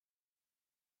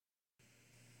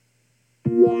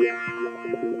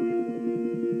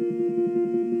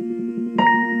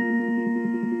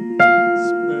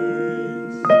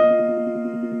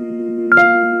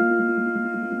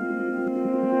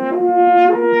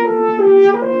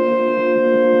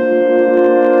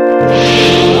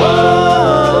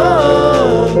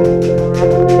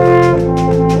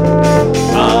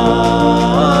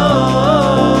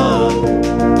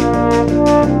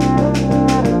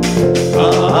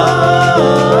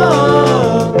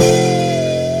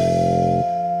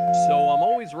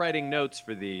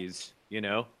For these,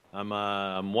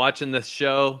 I'm watching this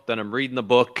show, then I'm reading the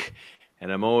book,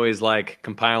 and I'm always like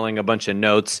compiling a bunch of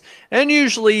notes. And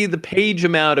usually the page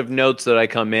amount of notes that I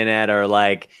come in at are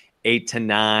like 8 to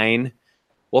 9.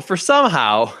 Well, for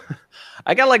somehow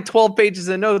I got like 12 pages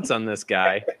of notes on this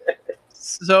guy.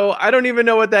 So I don't even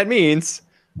know what that means,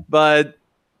 but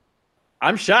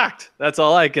I'm shocked. That's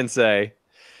all I can say.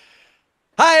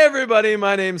 Hi, everybody.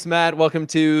 My name's Matt. Welcome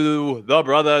to The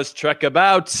Brothers Trek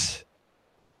About.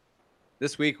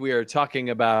 This week we are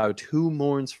talking about Who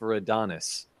Mourns for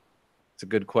Adonis. It's a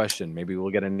good question. Maybe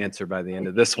we'll get an answer by the end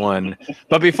of this one.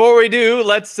 But before we do,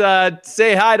 let's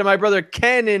say hi to my brother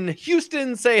Ken in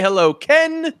Houston. Say hello,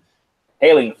 Ken.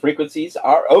 Hailing frequencies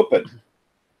are open.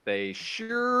 They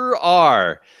sure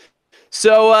are.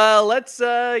 So let's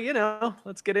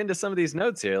get into some of these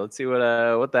notes here. Let's see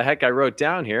what the heck I wrote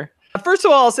down here. First of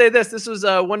all, I'll say this. This was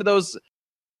one of those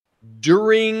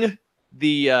during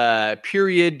the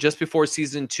period just before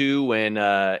season 2 when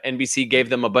NBC gave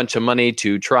them a bunch of money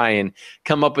to try and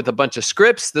come up with a bunch of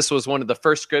scripts. This was one of the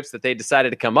first scripts that they decided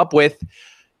to come up with.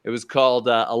 It was called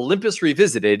Olympus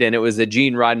Revisited, and it was a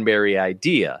Gene Roddenberry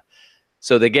idea.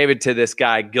 So they gave it to this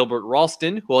guy, Gilbert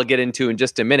Ralston, who I'll get into in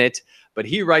just a minute. But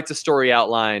he writes a story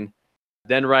outline,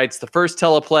 then writes the first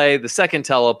teleplay, the second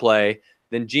teleplay.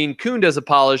 Then Gene Kuhn does a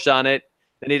polish on it.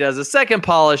 Then he does a second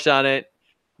polish on it.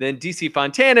 Then DC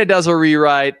Fontana does a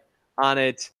rewrite on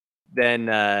it. Then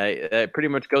it pretty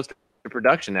much goes to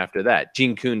production after that.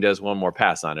 Gene Kuhn does one more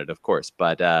pass on it, of course.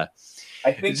 But I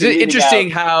think it's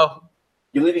interesting how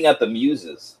you're leaving out the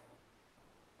muses.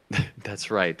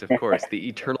 That's right, of course, the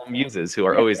eternal muses who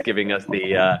are always giving us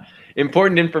the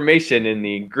important information in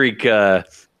the Greek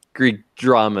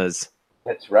dramas.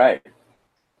 That's right.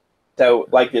 So,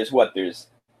 like, there's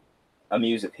a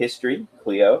muse of history,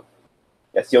 Cleo.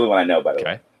 That's the only one I know, by the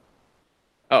way.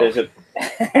 Oh.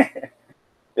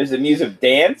 There's a muse of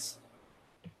dance,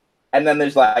 and then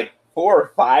there's like 4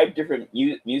 or 5 different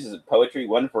muses of poetry.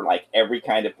 One for like every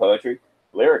kind of poetry: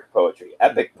 lyric poetry,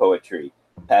 epic poetry,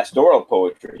 pastoral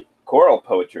poetry, choral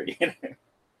poetry.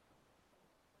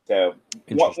 So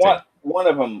one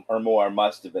of them or more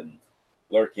must have been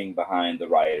lurking behind the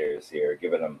writers here,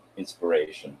 giving them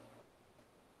inspiration.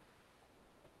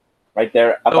 Right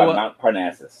there, up on Mount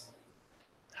Parnassus.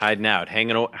 Hiding out,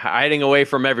 hiding away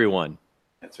from everyone.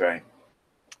 That's right.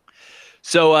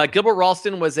 So Gilbert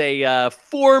Ralston was a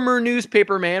former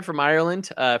newspaper man from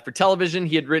Ireland. For television,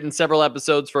 he had written several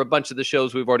episodes for a bunch of the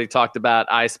shows we've already talked about: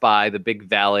 I Spy, The Big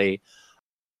Valley,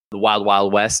 The Wild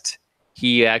Wild West.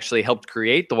 He actually helped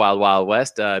create The Wild Wild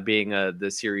West, being the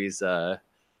series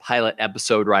pilot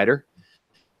episode writer.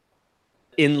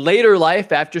 In later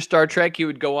life, after Star Trek, he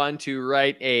would go on to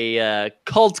write a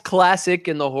cult classic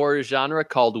in the horror genre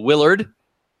called Willard,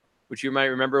 which you might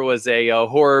remember was a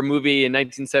horror movie in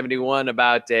 1971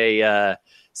 about a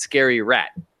scary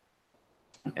rat.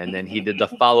 And then he did the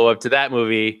follow-up to that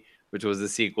movie, which was a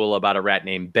sequel about a rat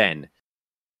named Ben.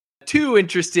 2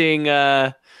 interesting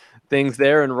things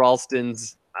there in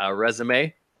Ralston's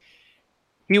resume.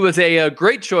 He was a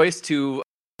great choice to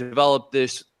develop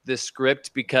this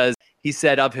script because he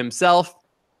said of himself,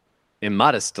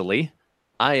 immodestly,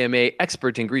 I am an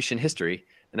expert in Grecian history,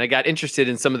 and I got interested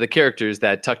in some of the characters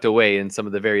that tucked away in some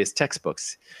of the various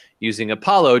textbooks. Using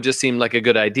Apollo just seemed like a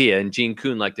good idea, and Gene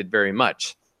Kuhn liked it very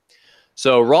much.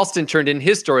 So Ralston turned in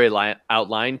his story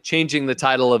outline, changing the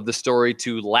title of the story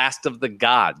to Last of the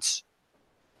Gods.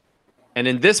 And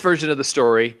in this version of the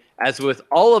story, as with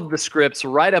all of the scripts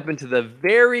right up into the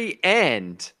very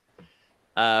end,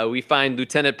 we find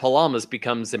Lieutenant Palamas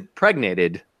becomes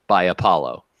impregnated by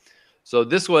Apollo. So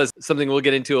this was something we'll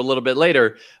get into a little bit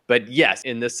later. But yes,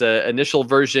 in this initial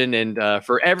version and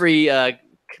for every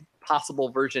possible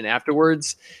version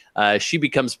afterwards, she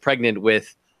becomes pregnant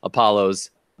with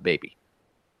Apollo's baby.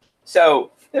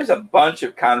 So there's a bunch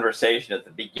of conversation at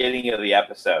the beginning of the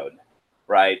episode,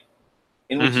 right?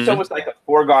 In which it's almost like a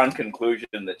foregone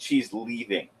conclusion that she's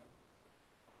leaving.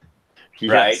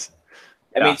 Right? Yes.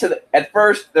 I mean, so at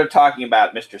first they're talking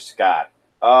about Mr. Scott.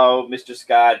 Oh, Mr.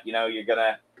 Scott,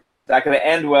 it's not gonna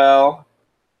end well.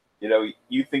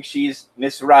 You think she's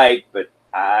Miss Right, but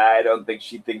I don't think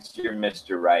she thinks you're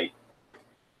Mr. Right.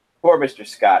 Poor Mr.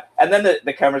 Scott. And then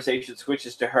the conversation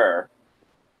switches to her.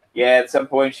 Yeah, at some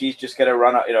point she's just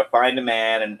gonna find a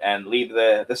man and leave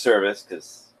the service,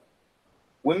 because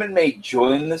women may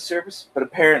join the service, but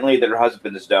apparently their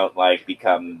husbands don't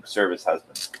become service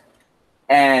husbands.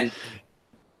 And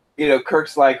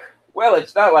Kirk's like, well,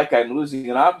 it's not like I'm losing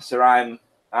an officer. I'm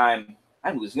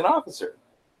losing an officer.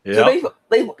 Yep. So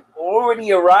they've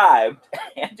already arrived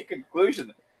at the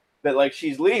conclusion that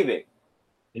she's leaving.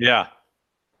 Yeah.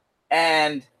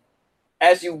 And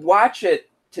as you watch it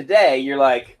today, you're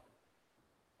like,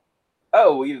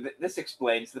 oh, this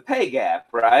explains the pay gap,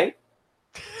 right?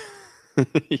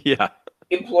 Yeah.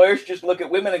 Employers just look at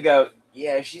women and go,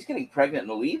 yeah, she's getting pregnant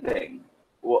and leaving.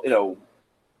 Well,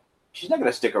 she's not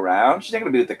going to stick around. She's not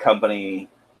going to be with the company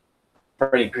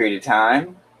for any period of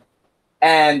time.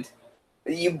 And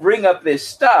you bring up this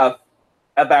stuff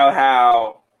about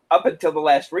how up until the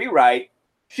last rewrite,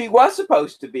 she was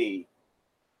supposed to be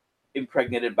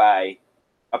impregnated by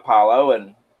Apollo,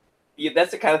 and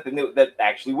that's the kind of thing that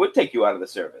actually would take you out of the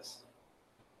service.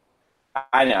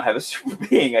 I now have a super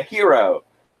being, a hero.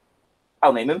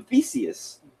 I'll name him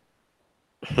Theseus.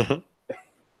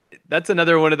 That's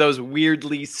another one of those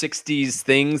weirdly 60s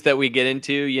things that we get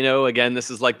into. Again,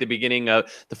 this is like the beginning of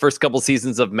the first couple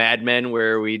seasons of Mad Men,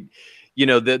 where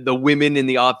the women in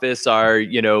the office are,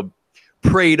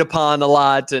 preyed upon a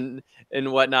lot and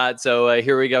whatnot. So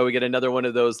here we go. We get another one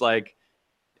of those,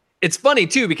 it's funny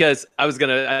too, because I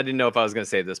didn't know if I was going to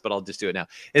say this, but I'll just do it now,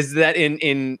 is that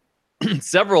in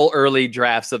several early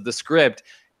drafts of the script,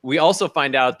 we also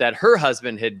find out that her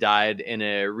husband had died in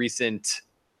a recent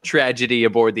tragedy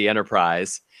aboard the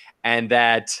Enterprise, and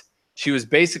that she was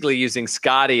basically using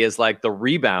Scotty as the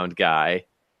rebound guy,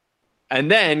 and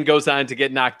then goes on to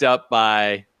get knocked up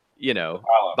by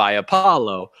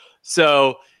Apollo.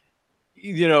 So,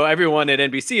 everyone at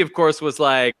NBC, of course, was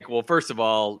like, well, first of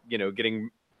all, getting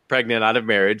pregnant out of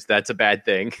marriage, that's a bad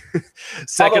thing.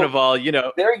 Second of all,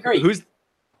 very Greek.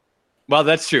 Well,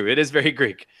 that's true. It is very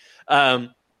Greek.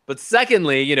 But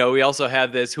secondly, we also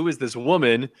have who is this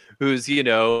woman who's,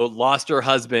 lost her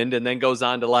husband and then goes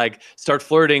on to start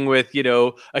flirting with,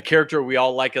 a character we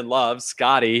all like and love,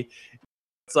 Scotty.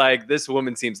 It's like, this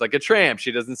woman seems like a tramp.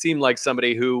 She doesn't seem like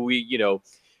somebody who we,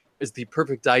 is the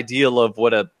perfect ideal of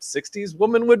what a 60s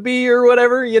woman would be or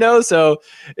whatever, So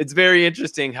it's very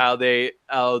interesting how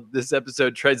this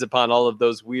episode treads upon all of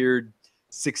those weird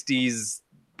 60s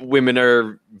women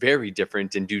are very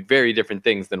different and do very different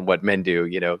things than what men do,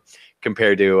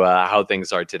 compared to how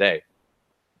things are today.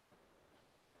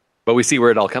 But we see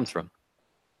where it all comes from,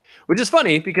 which is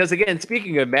funny because, again,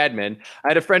 speaking of Mad Men, I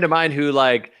had a friend of mine who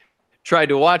tried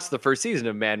to watch the first season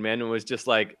of Mad Men and was just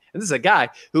and this is a guy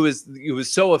who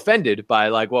was so offended by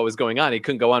what was going on, he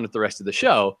couldn't go on with the rest of the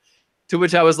show. To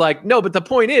which I was like, no, but the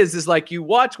point is you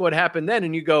watch what happened then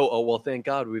and you go, oh, well, thank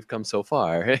God we've come so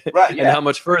far. Right, yeah. And how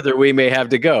much further we may have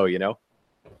to go,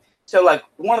 So,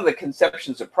 one of the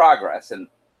conceptions of progress, and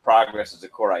progress is a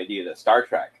core idea to Star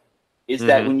Trek, is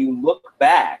that when you look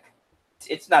back,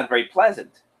 it's not very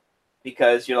pleasant,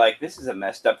 because you're like, this is a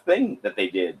messed up thing that they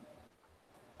did.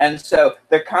 And so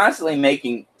they're constantly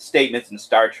making statements in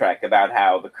Star Trek about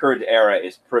how the current era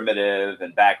is primitive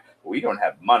and back. We don't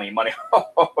have money.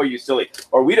 Oh, you silly.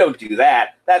 Or we don't do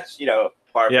that. That's,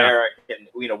 barbaric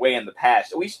and, way in the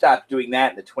past. We stopped doing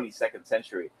that in the 22nd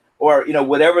century. Or,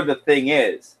 whatever the thing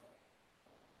is,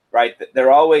 right?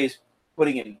 They're always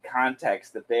putting in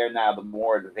context that they are now the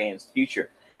more advanced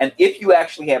future. And if you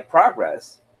actually have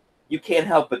progress, you can't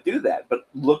help but do that. But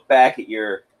look back at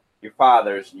your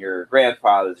fathers and your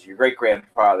grandfathers, your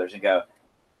great-grandfathers, and go,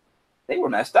 they were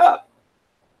messed up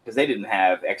because they didn't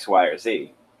have X, Y, or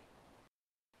Z.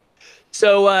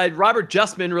 So Robert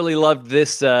Justman really loved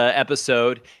this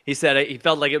episode. He said he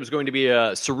felt like it was going to be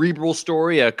a cerebral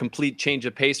story, a complete change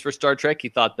of pace for Star Trek. He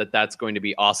thought that that's going to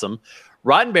be awesome.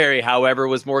 Roddenberry, however,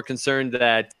 was more concerned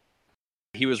that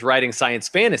he was writing science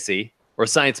fantasy or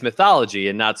science mythology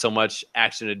and not so much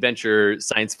action adventure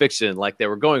science fiction like they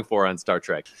were going for on Star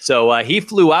Trek. So he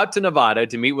flew out to Nevada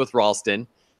to meet with Ralston,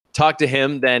 talked to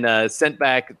him, then sent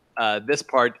back this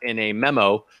part in a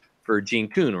memo for Gene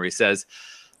Kuhn, where he says,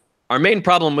 our main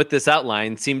problem with this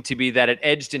outline seemed to be that it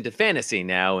edged into fantasy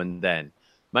now and then.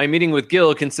 My meeting with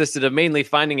Gil consisted of mainly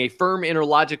finding a firm inner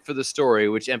logic for the story,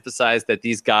 which emphasized that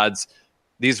these gods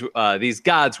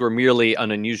were merely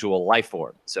an unusual life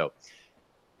form. So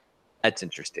that's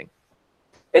interesting.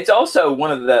 It's also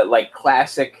one of the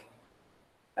classic,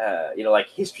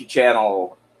 History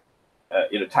Channel,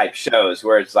 type shows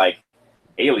where it's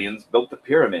aliens built the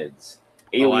pyramids,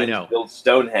 aliens built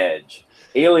Stonehenge.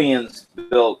 aliens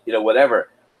built, whatever.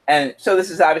 And so this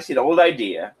is obviously an old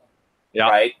idea,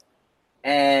 right?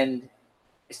 And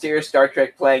here's Star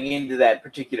Trek playing into that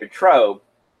particular trope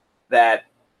that,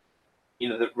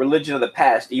 the religion of the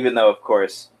past, even though, of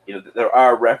course, there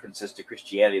are references to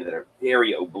Christianity that are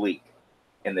very oblique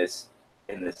in this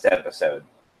episode.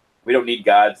 We don't need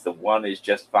gods. The one is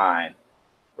just fine,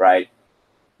 right?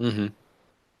 Mm-hmm.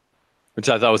 Which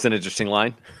I thought was an interesting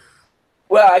line.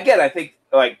 Well, again, I think,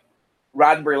 like,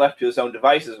 Roddenberry left to his own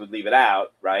devices would leave it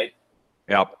out, right?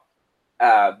 Yep.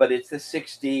 But it's the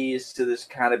 60s, so there's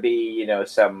kind of be,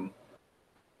 some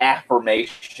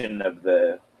affirmation of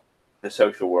the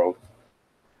social world.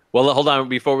 Well, hold on.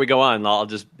 Before we go on, I'll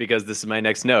just, because this is my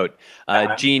next note.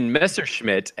 Gene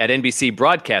Messerschmidt at NBC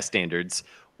Broadcast Standards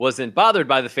wasn't bothered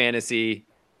by the fantasy,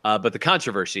 but the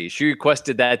controversy. She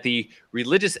requested that the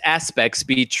religious aspects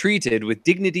be treated with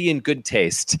dignity and good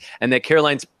taste, and that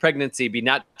Caroline's pregnancy be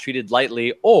not treated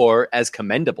lightly or as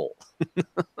commendable.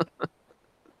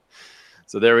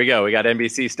 So there we go. We got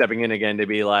NBC stepping in again to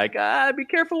be like, be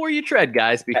careful where you tread,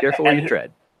 guys. Be careful where you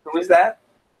tread. Who was that?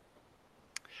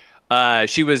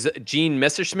 She was Gene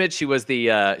Messerschmidt. She was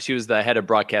the head of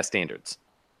Broadcast Standards.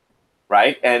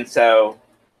 Right. And so,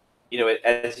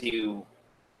 as you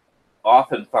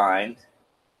often find,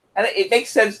 and it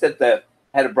makes sense that the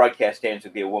head of Broadcast Standards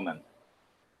would be a woman.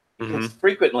 Because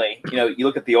frequently, you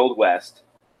look at the Old West,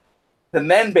 the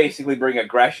men basically bring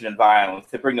aggression and violence.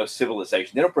 They bring no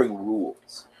civilization. They don't bring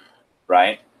rules.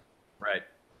 Right? Right.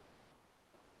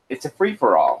 It's a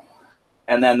free-for-all.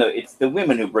 And then it's the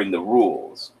women who bring the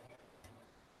rules.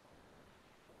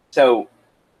 So,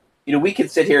 we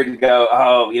could sit here and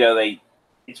go,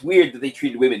 it's weird that they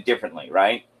treated women differently,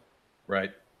 right?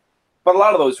 Right. But a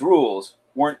lot of those rules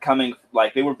weren't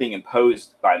they weren't being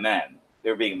imposed by men. They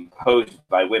were being imposed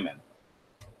by women.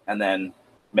 And then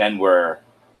men were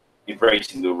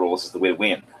embracing the rules as the way to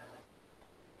win.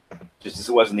 Just as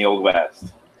it was in the Old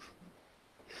West.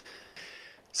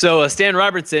 So Stan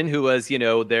Robertson, who was,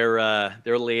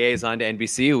 their liaison to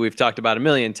NBC, who we've talked about a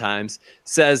million times,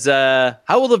 says,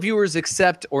 how will the viewers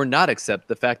accept or not accept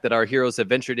the fact that our heroes have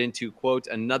ventured into, quote,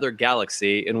 another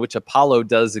galaxy in which Apollo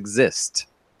does exist?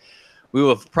 We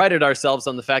will have prided ourselves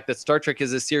on the fact that Star Trek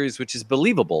is a series which is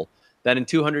believable, that in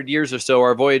 200 years or so,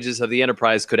 our voyages of the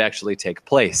Enterprise could actually take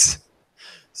place.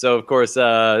 So, of course,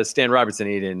 Stan Robertson,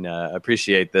 he didn't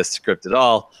appreciate this script at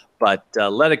all, but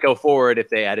let it go forward if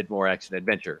they added more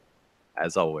action-adventure,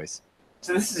 as always.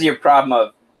 So this is your problem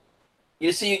of,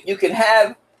 you can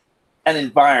have an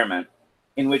environment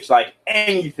in which, like,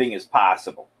 anything is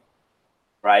possible,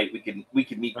 right? We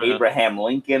could meet Abraham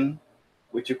Lincoln,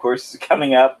 which, of course, is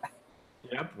coming up.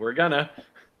 Yep, we're gonna.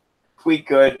 We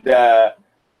could,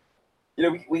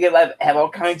 we could have all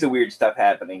kinds of weird stuff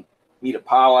happening. Meet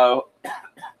Apollo.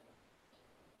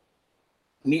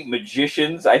 Meet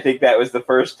magicians. I think that was the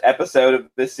first episode of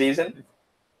this season.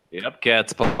 Yep,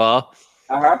 cat's paw.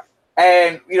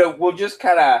 And, we'll just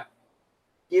kind of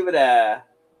give it a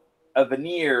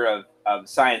veneer of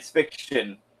science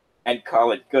fiction and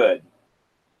call it good.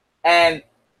 And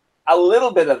a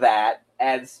little bit of that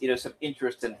adds, some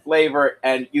interest and flavor,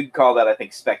 and you'd call that, I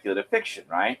think, speculative fiction,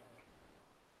 right?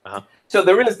 So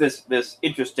there is this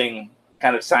interesting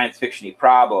kind of science fiction-y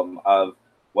problem of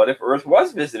what if Earth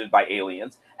was visited by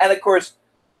aliens? And, of course,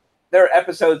 there are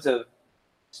episodes of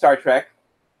Star Trek,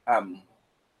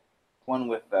 one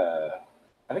with, I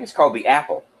think it's called The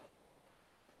Apple,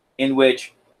 in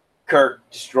which Kirk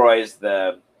destroys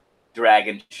the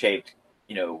dragon-shaped,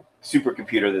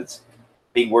 supercomputer that's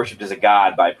being worshipped as a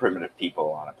god by primitive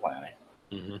people on a planet.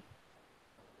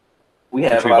 We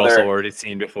have we've also already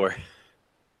seen before.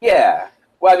 Yeah.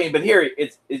 Well, I mean, but here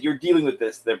you're dealing with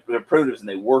this. They're primitives and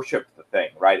they worship the thing,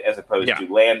 right? As opposed to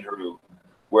Landru,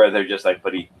 where they're just like,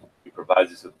 but he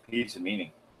provides us with peace and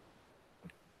meaning.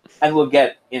 And we'll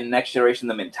get in Next Generation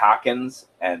the Mintakans,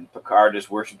 and Picard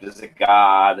is worshipped as a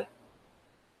god.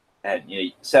 And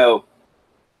so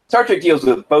Star Trek deals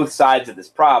with both sides of this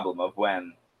problem of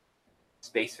when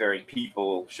spacefaring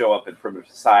people show up in primitive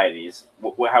societies.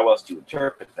 How else do you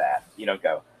interpret that? You don't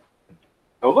go,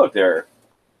 oh, look, they're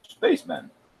spacemen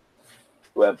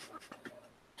who have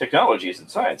technologies and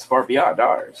science far beyond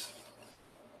ours.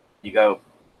 You go,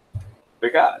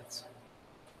 they're gods.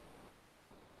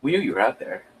 We knew you were out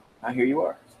there. Now here you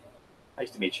are. Nice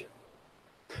to meet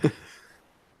you.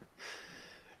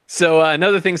 So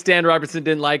another thing Stan Robertson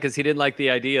didn't like is he didn't like the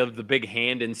idea of the big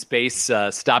hand in space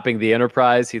stopping the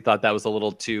Enterprise. He thought that was a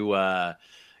little too,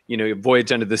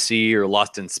 Voyage Under the Sea or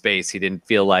Lost in Space. He didn't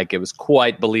feel like it was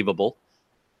quite believable.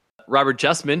 Robert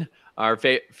Justman, our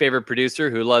favorite producer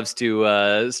who loves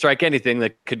to strike anything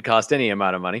that could cost any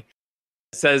amount of money,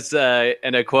 Says,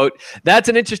 and I quote, "That's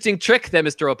an interesting trick that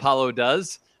Mr. Apollo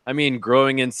does. I mean,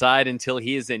 growing inside until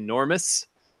he is enormous.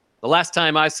 The last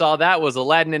time I saw that was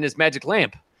Aladdin and his magic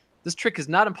lamp. This trick is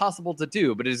not impossible to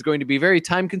do, but it is going to be very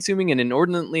time-consuming and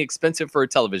inordinately expensive for a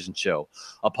television show.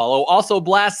 Apollo also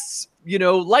blasts,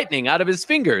 lightning out of his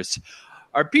fingers.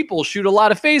 Our people shoot a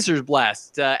lot of phaser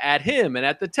blasts at him and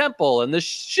at the temple, and the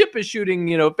ship is shooting,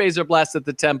 phaser blasts at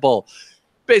the temple,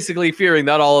 basically fearing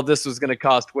that all of this was going to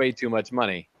cost way too much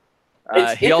money."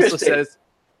 He also says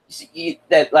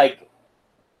that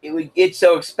it's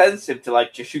so expensive to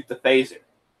just shoot the phaser.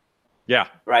 Yeah.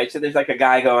 Right. So there's a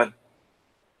guy going,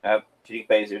 shooting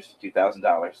phasers,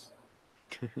 $2,000.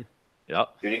 Yep.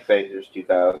 Shooting phasers,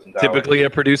 $2,000. Typically a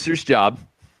producer's job.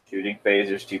 Shooting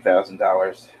phasers,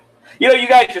 $2,000. You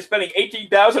guys are spending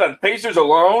 $18,000 on phasers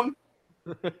alone.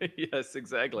 Yes,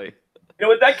 exactly.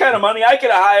 With that kind of money, I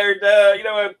could have hired,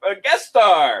 a guest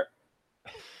star.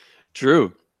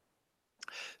 True.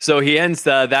 So he ends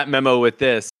that memo with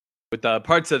this, with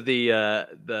parts of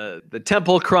the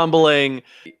temple crumbling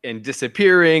and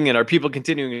disappearing, and our people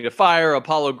continuing to fire,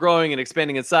 Apollo growing and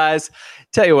expanding in size.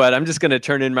 Tell you what, I'm just going to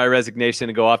turn in my resignation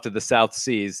and go off to the South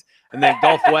Seas, and then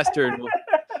Gulf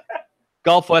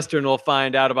Western will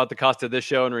find out about the cost of this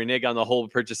show and renege on the whole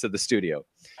purchase of the studio,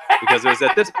 because it was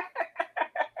at this.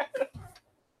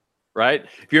 Right?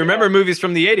 If you remember movies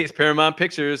from the 80s, Paramount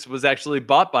Pictures was actually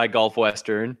bought by Gulf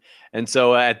Western. And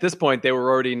so at this point, they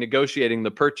were already negotiating the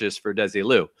purchase for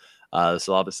Desilu. This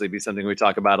will obviously be something we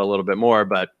talk about a little bit more,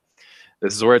 but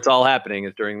this is where it's all happening,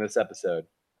 is during this episode.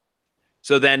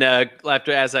 So then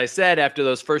after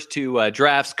those first two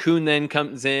drafts, Kuhn then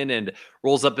comes in and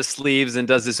rolls up his sleeves and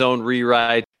does his own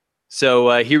rewrite.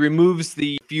 So he removes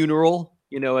the funeral,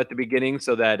 at the beginning,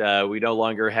 so that we no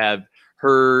longer have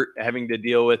her having to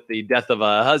deal with the death of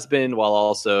a husband while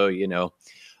also,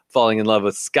 falling in love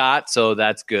with Scott. So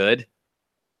that's good.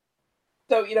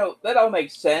 So, that all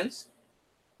makes sense,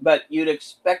 but you'd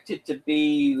expect it to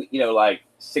be,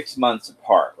 6 months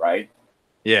apart, right?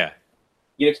 Yeah.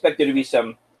 You'd expect there to be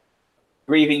some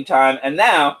grieving time. And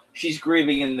now she's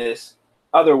grieving in this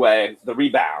other way, the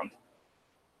rebound.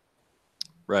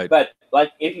 Right. But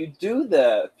if you do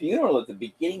the funeral at the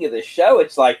beginning of the show,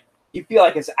 it's you feel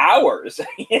like it's hours,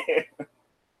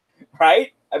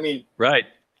 right? I mean, right.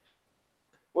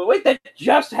 Well, wait, that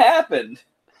just happened.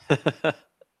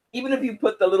 Even if you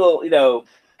put the little,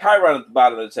 chyron at the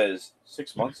bottom that says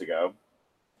 6 months ago,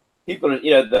 people,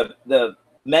 the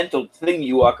mental thing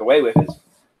you walk away with is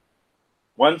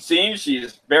one scene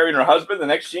she's burying her husband, the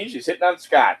next scene she's hitting on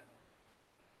Scott.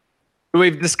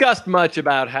 We've discussed much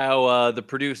about how the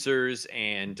producers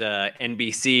and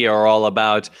NBC are all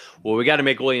about, we got to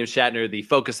make William Shatner the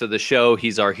focus of the show.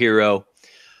 He's our hero.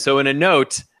 So in a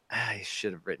note, I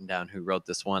should have written down who wrote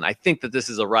this one. I think that this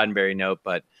is a Roddenberry note,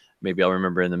 but maybe I'll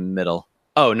remember in the middle.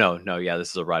 Oh, no. Yeah, this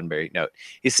is a Roddenberry note.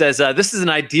 He says, this is an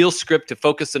ideal script to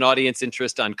focus an audience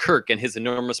interest on Kirk and his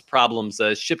enormous problems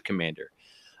as ship commander.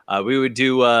 We would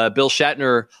do Bill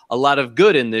Shatner a lot of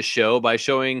good in this show by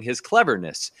showing his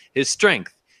cleverness, his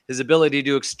strength, his ability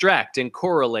to extract and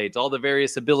correlate all the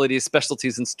various abilities,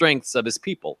 specialties, and strengths of his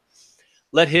people.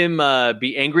 Let him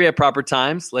be angry at proper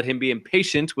times. Let him be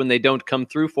impatient when they don't come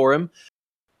through for him.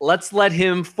 Let's let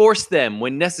him force them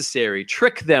when necessary,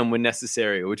 trick them when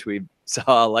necessary, which we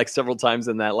saw several times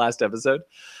in that last episode.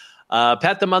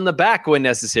 Pat them on the back when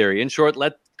necessary. In short,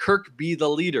 let Kirk be the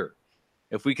leader.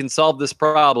 If we can solve this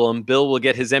problem, Bill will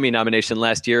get his Emmy nomination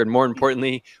last year, and more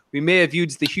importantly, we may have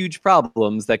used the huge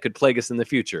problems that could plague us in the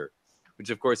future. Which,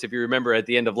 of course, if you remember at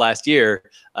the end of last year,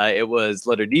 it was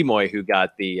Leonard Nimoy who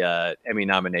got the Emmy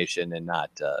nomination and not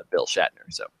Bill Shatner.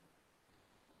 So,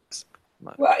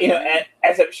 well,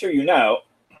 as I'm sure you know,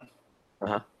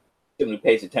 someone who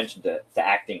pays attention to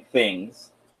acting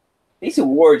things, these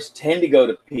awards tend to go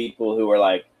to people who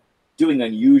are doing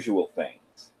unusual things.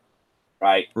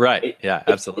 Right. Right.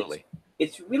 Absolutely.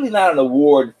 It's really not an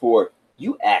award for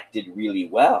you acted really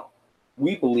well.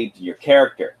 We believed in your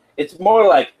character. It's more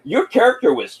like your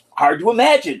character was hard to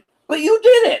imagine, but you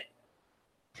did it.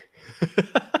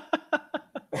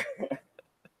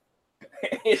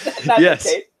 Is that not yes.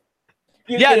 the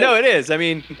case? No, it is. I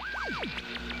mean,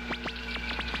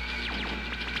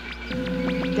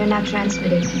 they're not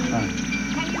transmitting.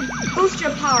 Can you boost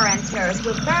your power, Antares?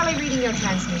 We're barely reading your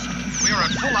transmission. We are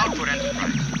at full output,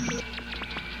 Enterprise.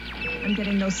 I'm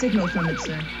getting no signal from it,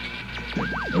 sir.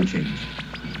 No changes.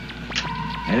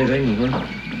 Anything, over?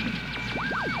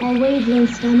 All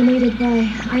wavelengths dominated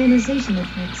by ionization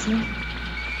effects, sir.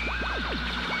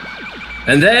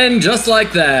 And then, just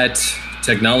like that,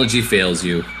 technology fails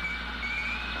you.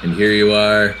 And here you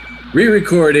are,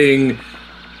 re-recording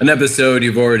An episode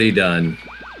you've already done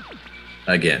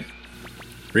again.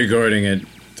 Recording it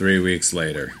 3 weeks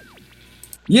later.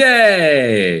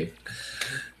 Yay!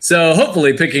 So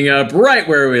hopefully picking up right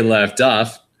where we left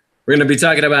off, we're going to be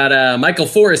talking about Michael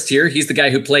Forrest here. He's the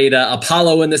guy who played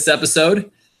Apollo in this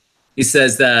episode. He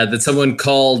says that someone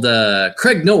called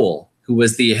Craig Noel, who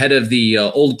was the head of the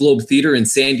Old Globe Theater in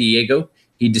San Diego,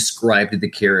 he described the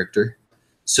character.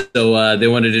 So they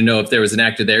wanted to know if there was an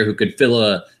actor there who could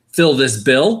fill this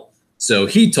bill. So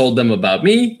he told them about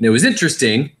me, and it was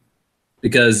interesting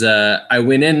because I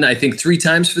went in, I think, 3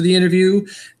 times for the interview.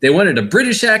 They wanted a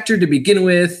British actor to begin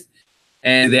with,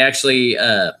 and they actually,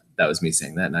 that was me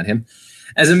saying that, not him.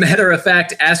 As a matter of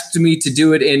fact, asked me to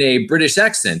do it in a British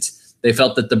accent. They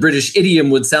felt that the British idiom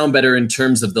would sound better in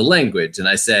terms of the language. And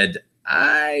I said,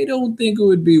 I don't think it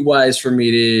would be wise for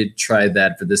me to try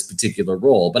that for this particular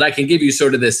role, but I can give you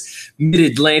sort of this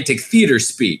mid-Atlantic theater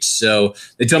speech. So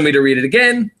they told me to read it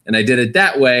again, and I did it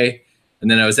that way. And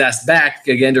then I was asked back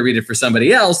again to read it for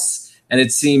somebody else. And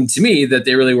it seemed to me that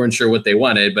they really weren't sure what they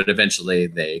wanted, but eventually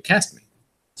they cast me.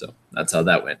 So that's how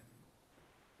that went.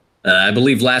 I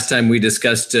believe last time we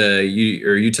discussed,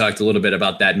 you talked a little bit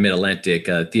about that Mid-Atlantic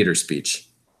theater speech,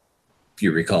 if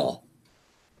you recall,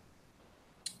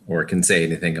 or can say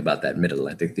anything about that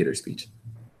Mid-Atlantic theater speech.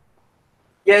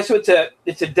 Yeah, so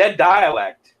it's a dead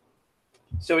dialect.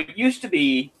 So it used to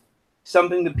be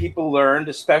something that people learned,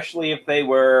 especially if they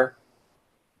were,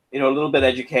 a little bit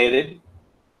educated.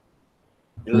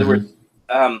 In other words,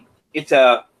 it's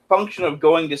a function of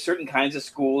going to certain kinds of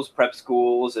schools, prep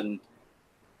schools,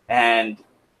 and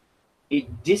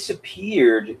it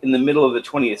disappeared in the middle of the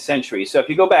 20th century. So if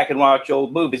you go back and watch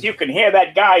old movies, you can hear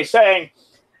that guy saying,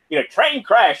 train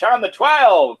crash on the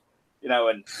 12,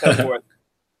 and so forth.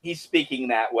 He's speaking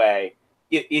that way.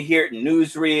 You hear it in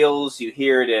newsreels. You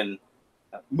hear it in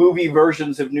movie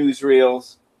versions of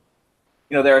newsreels.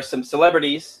 There are some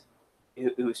celebrities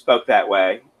who spoke that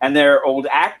way, and there are old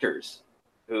actors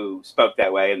who spoke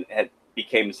that way and had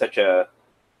became such a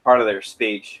part of their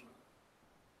speech.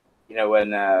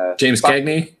 When James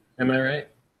Cagney, am I right?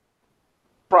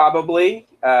 Probably.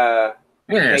 Come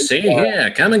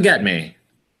and get me.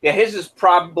 Yeah, his is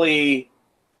probably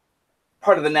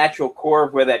part of the natural core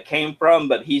of where that came from,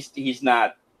 but he's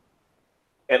not,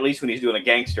 at least when he's doing a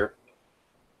gangster.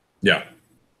 Yeah.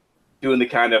 Doing the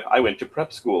kind of, I went to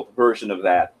prep school version of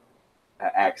that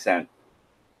accent.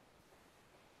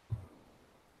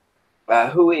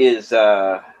 Who is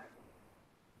Katharine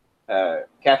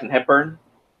Hepburn?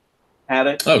 Had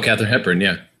it. Oh, Katharine Hepburn,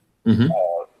 yeah. Mm-hmm.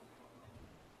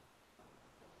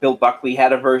 Bill Buckley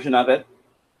had a version of it.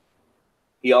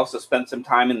 He also spent some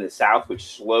time in the South,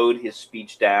 which slowed his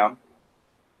speech down.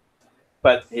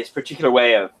 But his particular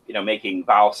way of, making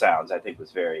vowel sounds, I think,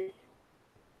 was very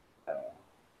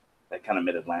that kind of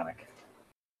mid-Atlantic.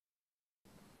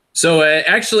 So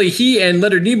actually, he and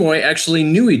Leonard Nimoy actually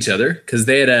knew each other because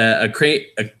they had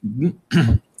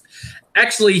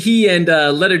Actually, he and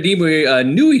Leonard Nimoy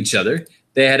knew each other.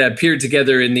 They had appeared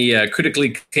together in the critically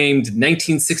acclaimed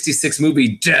 1966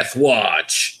 movie Death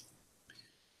Watch.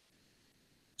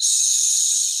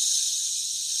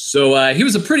 So he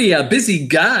was a pretty busy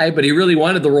guy, but he really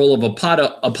wanted the role of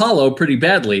Apollo pretty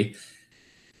badly.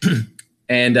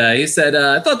 And he said,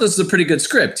 I thought this was a pretty good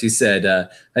script. He said,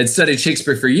 I'd studied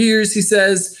Shakespeare for years, he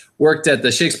says, worked at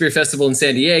the Shakespeare Festival in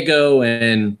San Diego,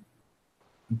 and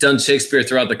done Shakespeare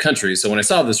throughout the country. So when I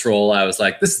saw this role, I was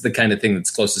like, this is the kind of thing that's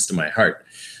closest to my heart.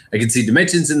 I could see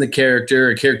dimensions in the character,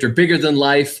 a character bigger than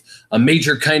life, a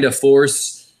major kind of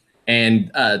force.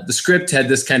 And the script had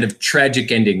this kind of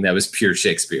tragic ending that was pure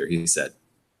Shakespeare, he said.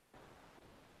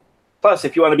 Plus,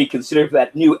 if you want to be considered for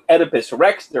that new Oedipus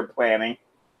Rex they're planning.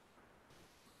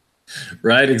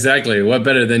 Right, exactly. What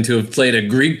better than to have played a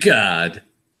Greek god?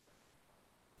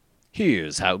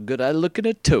 Here's how good I look in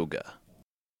a toga.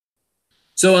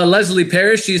 So Leslie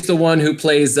Parrish, she's the one who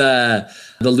plays the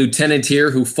lieutenant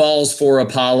here who falls for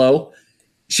Apollo.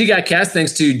 She got cast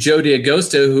thanks to Joe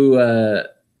D'Agosto, who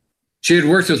she had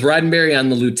worked with Roddenberry on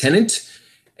The Lieutenant.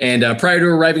 And prior to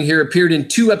arriving here, appeared in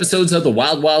 2 episodes of The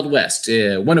Wild Wild West,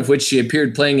 one of which she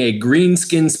appeared playing a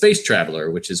green-skinned space traveler,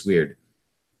 which is weird.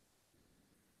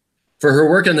 For her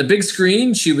work on the big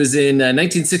screen, she was in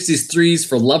 1963's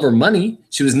For Love or Money.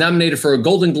 She was nominated for a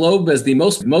Golden Globe as the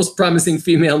most promising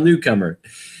female newcomer,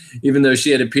 even though she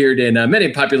had appeared in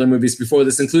many popular movies before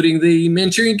this, including The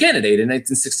Manchurian Candidate in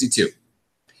 1962.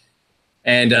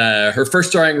 And her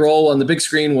first starring role on the big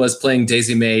screen was playing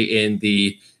Daisy May in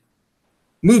the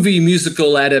movie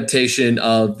musical adaptation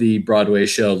of the Broadway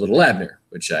show Little Abner,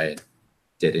 which I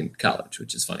did in college,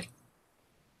 which is funny.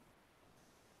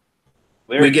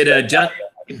 We get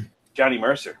Johnny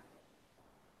Mercer.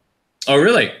 Oh,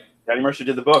 really? Johnny Mercer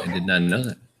did the book. I did not know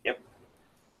that. Yep.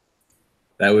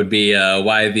 That would be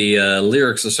why the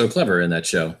lyrics are so clever in that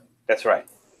show. That's right.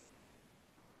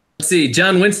 Let's see,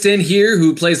 John Winston here,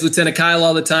 who plays Lieutenant Kyle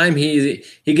all the time. He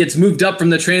gets moved up from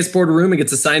the transporter room and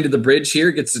gets assigned to the bridge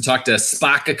here. Gets to talk to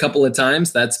Spock a couple of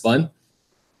times. That's fun.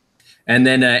 And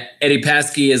then Eddie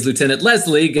Paskey as Lieutenant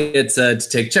Leslie gets to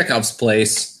take Chekhov's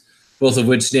place, both of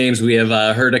which names we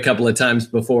have heard a couple of times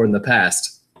before in the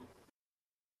past.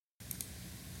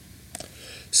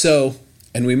 So,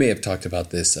 and we may have talked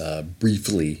about this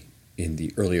briefly in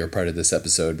the earlier part of this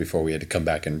episode before we had to come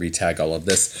back and retag all of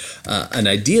this. An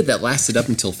idea that lasted up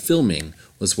until filming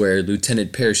was where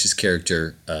Lieutenant Parrish's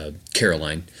character,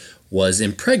 Caroline, was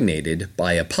impregnated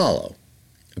by Apollo,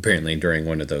 apparently during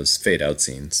one of those fade-out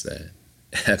scenes that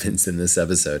happens in this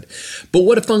episode. But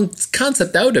what a fun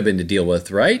concept that would have been to deal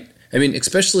with, right? I mean,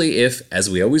 especially if, as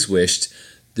we always wished,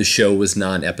 the show was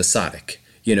non-episodic.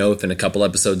 You know, if in a couple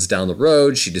episodes down the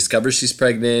road she discovers she's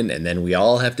pregnant and then we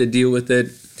all have to deal with it,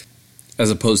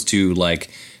 as opposed to like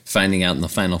finding out in the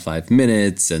final 5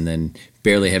 minutes and then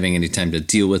barely having any time to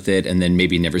deal with it and then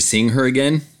maybe never seeing her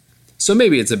again. So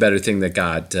maybe it's a better thing that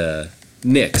got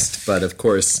nixed. But of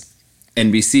course,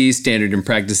 NBC Standard and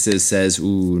Practices says,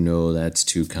 ooh, no, that's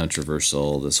too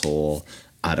controversial. This whole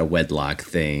out of wedlock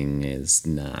thing is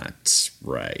not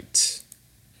right.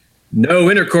 No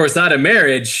intercourse out of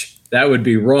marriage. That would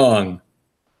be wrong.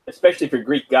 Especially for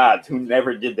Greek gods who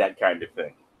never did that kind of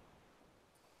thing.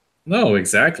 No,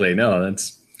 exactly. No,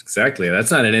 that's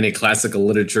not in any classical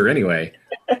literature anyway.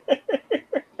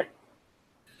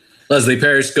 Leslie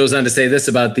Parrish goes on to say this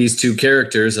about these two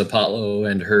characters, Apollo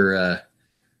and her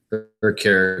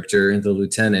character, the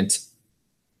lieutenant.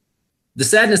 The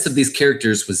sadness of these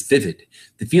characters was vivid.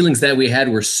 The feelings that we had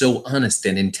were so honest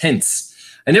and intense.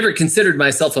 I never considered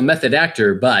myself a method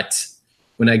actor, but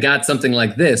when I got something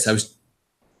like this,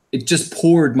 it just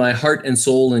poured my heart and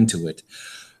soul into it.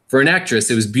 For an actress,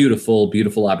 it was beautiful,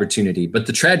 beautiful opportunity, but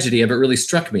the tragedy of it really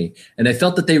struck me, and I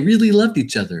felt that they really loved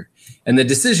each other. And the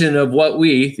decision of what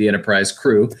we, the Enterprise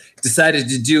crew, decided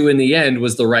to do in the end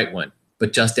was the right one,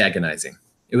 but just agonizing.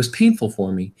 It was painful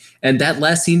for me, and that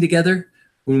last scene together,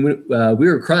 when we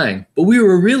were crying, but we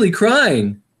were really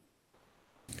crying.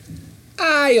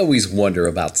 I always wonder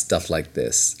about stuff like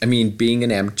this. I mean, being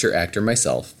an amateur actor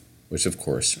myself, which of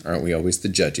course, aren't we always the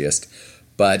judgiest,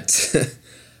 but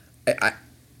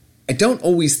I don't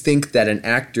always think that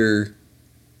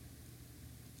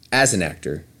as an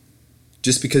actor,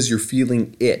 just because you're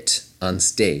feeling it on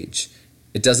stage,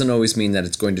 it doesn't always mean that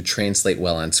it's going to translate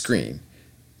well on screen.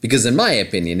 Because in my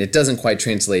opinion, it doesn't quite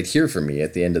translate here for me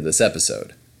at the end of this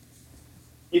episode.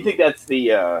 You think that's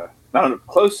the, I don't know,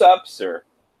 close-ups or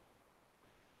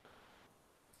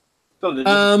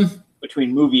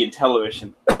between movie and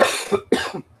television?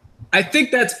 I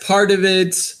think that's part of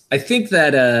it. I think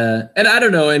that, and I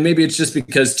don't know, and maybe it's just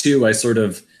because, too, I sort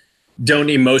of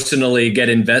don't emotionally get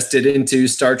invested into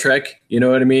Star Trek. You know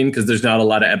what I mean? Because there's not a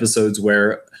lot of episodes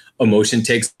where emotion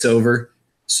takes over.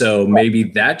 So maybe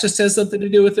that just has something to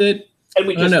do with it. And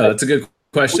I don't know. That's a good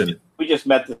question. We just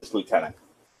met this lieutenant.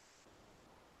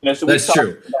 You know, so that's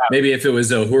true. Maybe if it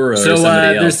was Uhura or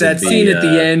somebody else. There's that scene at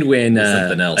the end when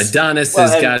Adonis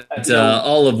has got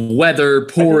all of weather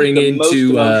pouring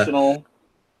into... most emotional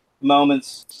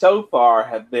moments so far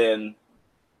have been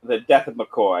the death of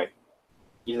McCoy.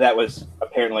 That was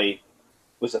apparently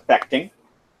affecting.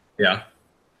 Yeah.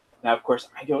 Now, of course,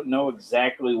 I don't know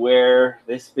exactly where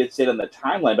this fits in on the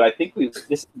timeline, but I think this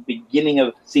is the beginning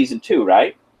of season 2,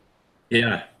 right?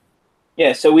 Yeah.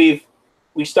 Yeah, so we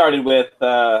started with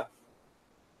Amok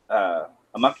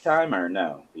Time, or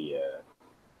no?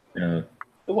 The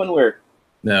one where...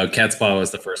 No, Cat's Paw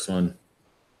was the first one.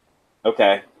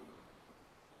 Okay.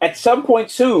 At some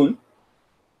point soon,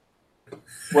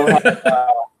 we'll have,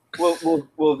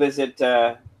 we'll visit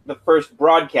the first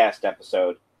broadcast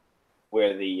episode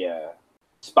where the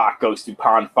Spock goes through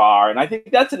Ponfar, and I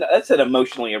think that's an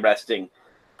emotionally arresting,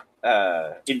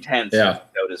 intense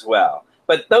episode as well.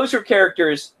 But those are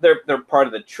characters; they're part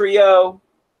of the trio.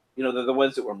 You know, they're the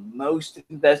ones that we're most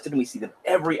invested in. We see them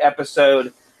every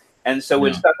episode, and so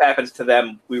when stuff happens to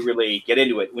them, we really get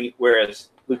into it. Whereas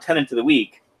Lieutenant of the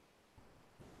Week,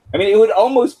 I mean, it would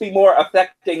almost be more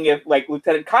affecting if, like,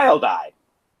 Lieutenant Kyle died.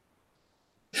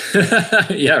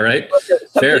 Yeah, right.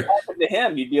 Something happened to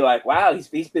him, you'd be like, wow,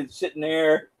 he's been sitting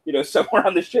there, you know, somewhere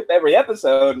on the ship every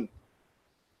episode, and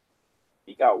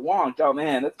he got wonked. Oh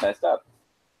man, that's messed up.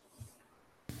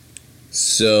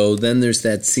 So then there's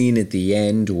that scene at the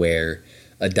end where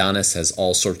Adonis has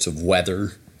all sorts of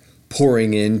weather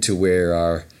pouring into where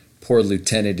our poor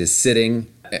lieutenant is sitting.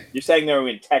 You're saying they were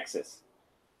in Texas.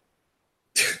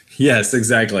 Yes,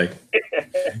 exactly.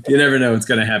 You never know what's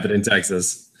going to happen in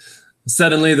Texas.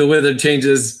 Suddenly the weather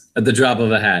changes at the drop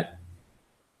of a hat.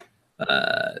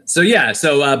 But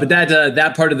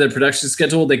that part of the production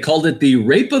schedule, they called it the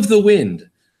Rape of the Wind.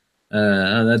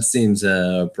 That seems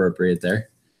appropriate there.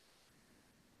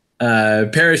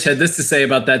 Parrish had this to say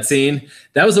about that scene.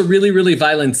 That was a really, really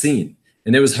violent scene,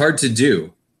 and it was hard to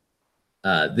do.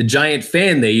 The giant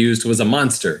fan they used was a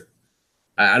monster.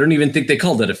 I don't even think they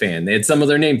called it a fan. They had some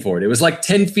other name for it. It was like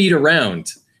 10 feet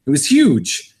around. It was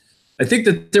huge. I think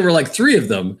that there were like 3 of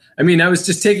them. I mean, I was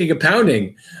just taking a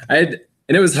pounding. And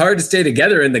it was hard to stay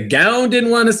together, and the gown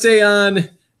didn't want to stay on. I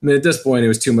mean, at this point, it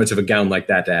was too much of a gown like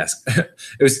that to ask. It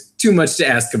was too much to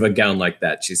ask of a gown like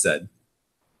that, she said.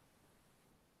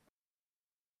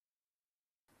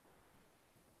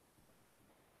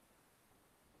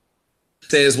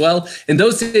 Say as well, in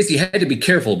those days you had to be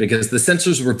careful because the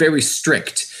censors were very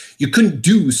strict. You couldn't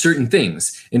do certain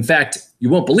things. In fact, you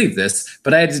won't believe this,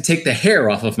 but I had to take the hair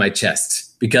off of my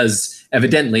chest because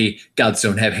evidently gods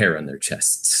don't have hair on their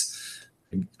chests.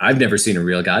 I've never seen a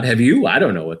real god. Have you? I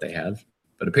don't know what they have,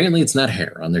 but apparently it's not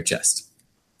hair on their chest.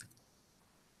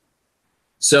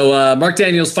 So Mark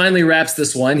Daniels finally wraps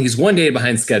this one. He's 1 day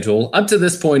behind schedule. Up to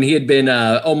this point, he had been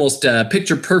almost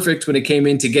picture perfect when it came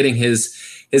into getting his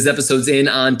episodes in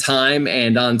on time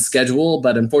and on schedule.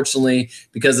 But unfortunately,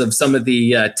 because of some of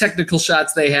the technical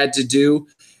shots they had to do,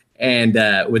 and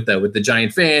with the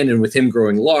giant fan and with him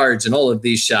growing large and all of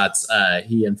these shots,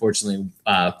 he unfortunately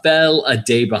fell a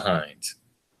day behind.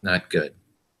 Not good.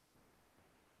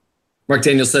 Mark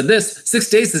Daniels said this: 6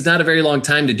 days is not a very long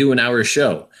time to do an hour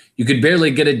show. You could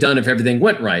barely get it done if everything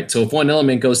went right. So if one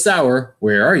element goes sour,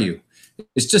 where are you?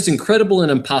 It's just incredible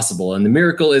and impossible. And the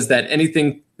miracle is that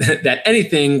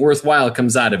anything worthwhile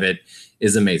comes out of it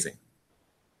is amazing.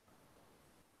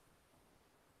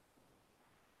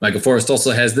 Michael Forrest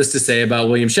also has this to say about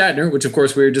William Shatner, which of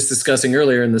course we were just discussing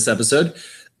earlier in this episode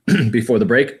before the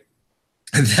break,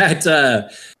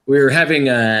 that we were having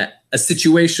a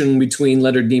situation between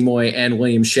Leonard Nimoy and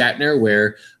William Shatner,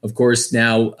 where of course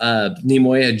now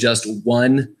Nimoy had just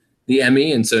won the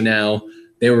Emmy. And so now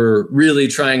they were really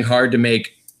trying hard to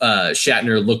make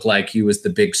Shatner look like he was the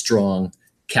big, strong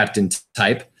captain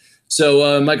type.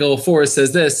 So Michael Forrest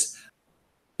says this: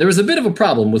 there was a bit of a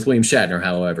problem with William Shatner,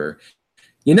 however.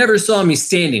 You never saw me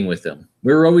standing with him.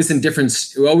 We were always in different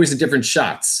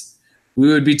shots. We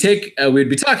would be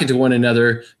talking to one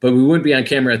another, but we wouldn't be on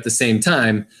camera at the same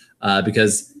time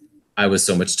because I was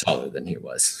so much taller than he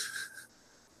was.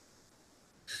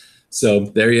 So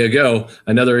there you go.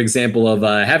 Another example of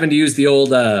having to use the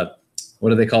old, what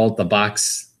do they call it? The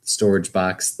box, storage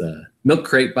box, the milk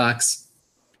crate box.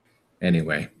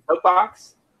 Anyway.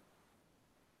 Soapbox?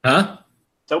 Huh?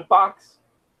 Soapbox?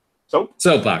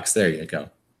 Soapbox. There you go.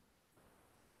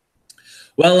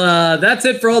 Well, that's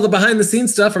it for all the behind the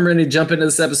scenes stuff. I'm ready to jump into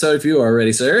this episode if you are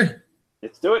ready, sir.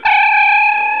 Let's do it.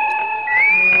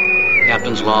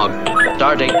 Captain's log.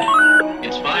 Starting.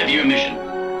 It's 5-year mission.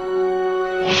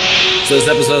 So this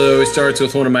episode always starts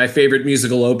with one of my favorite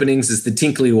musical openings. It's the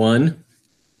tinkly one.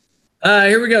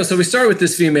 Here we go. So we start with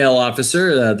this female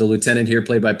officer, the lieutenant here,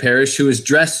 played by Parrish, who is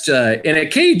dressed in a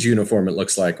cage uniform, it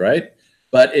looks like, right?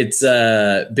 But it's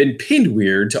been pinned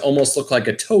weird to almost look like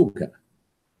a toga.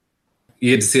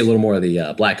 You get to see a little more of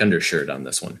the black undershirt on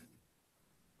this one.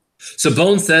 So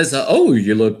Bones says, oh,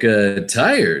 you look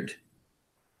tired.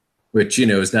 Which,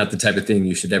 is not the type of thing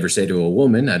you should ever say to a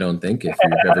woman, I don't think. If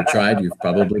you've ever tried, you've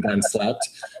probably gotten slapped.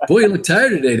 Boy, you look tired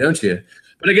today, don't you?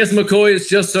 But I guess McCoy is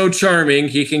just so charming,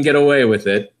 he can get away with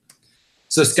it.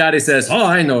 So Scotty says, oh,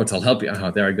 I know what'll help you.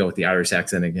 Oh, there I go with the Irish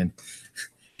accent again.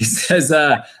 He says,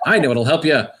 I know what'll help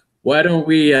you. Why don't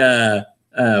we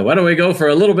go for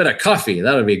a little bit of coffee?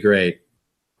 That would be great.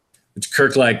 Which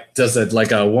Kirk does it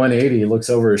like a 180, looks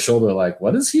over his shoulder like,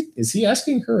 what is he? Is he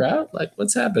asking her out? Like,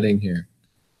 what's happening here?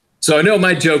 So I know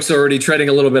my jokes are already treading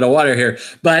a little bit of water here,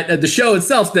 but the show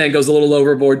itself then goes a little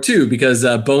overboard too, because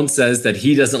Bones says that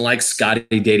he doesn't like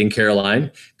Scotty dating Caroline.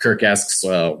 Kirk asks,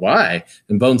 why?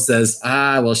 And Bones says,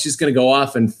 well, she's going to go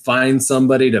off and find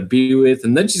somebody to be with,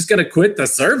 and then she's going to quit the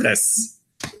service.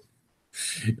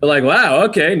 You're like, wow,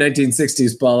 okay,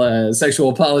 1960s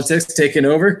sexual politics taking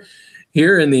over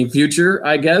here in the future,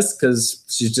 I guess, because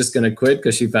she's just going to quit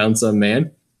because she found some man.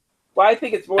 Well, I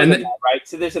think it's more than that, right?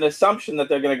 So there's an assumption that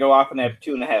they're going to go off and have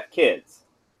 2.5 kids.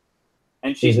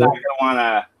 And she's not going to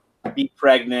want to be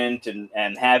pregnant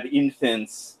and have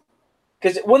infants.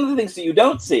 Because one of the things that you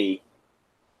don't see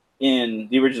in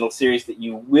the original series that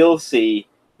you will see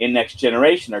in Next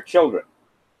Generation are children.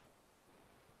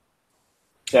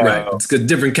 So, Right. It's a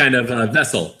different kind of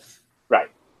vessel. Right.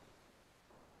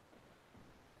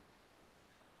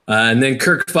 And then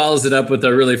Kirk follows it up with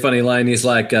a really funny line. He's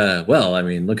like, well, I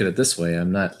mean, look at it this way.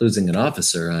 I'm not losing an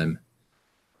officer. I'm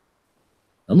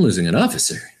losing an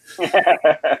officer.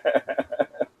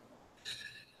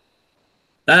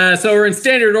 So we're in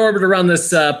standard orbit around this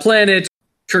planet.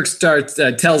 Kirk tells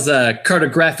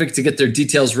cartographic to get their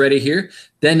details ready here.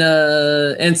 Then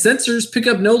and sensors pick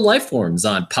up no life forms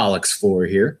on Pollux 4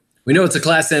 here. We know it's a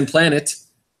Class N planet.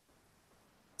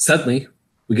 Suddenly,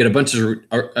 we get a bunch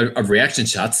of reaction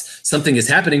shots. Something is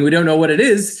happening. We don't know what it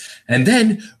is. And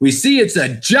then we see it's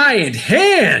a giant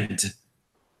hand.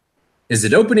 Is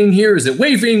it opening here? Is it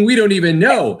waving? We don't even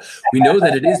know. We know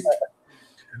that it is.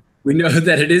 We know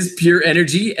that it is pure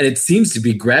energy, and it seems to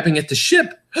be grabbing at the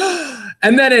ship.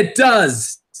 And then it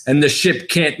does. And the ship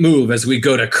can't move as we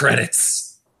go to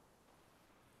credits.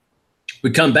 We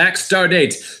come back,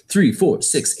 stardate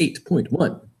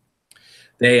 3468.1.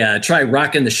 They try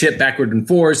rocking the ship backward and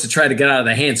forwards to try to get out of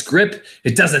the hand's grip.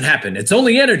 It doesn't happen. It's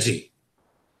only energy.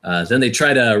 Then they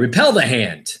try to repel the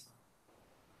hand.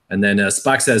 And then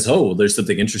Spock says, oh, there's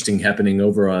something interesting happening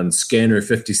over on Scanner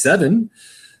 57.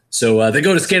 So they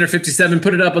go to Scanner 57,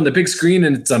 put it up on the big screen,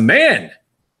 and it's a man.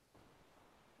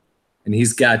 And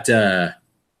he's got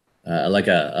like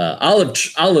a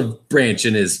olive branch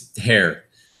in his hair.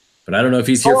 But I don't know if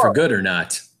he's here for good or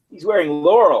not. He's wearing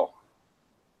laurel.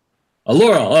 A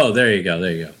laurel. Oh, there you go.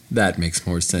 There you go. That makes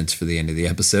more sense for the end of the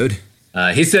episode.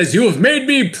 He says, you have made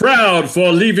me proud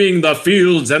for leaving the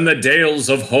fields and the dales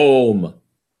of home.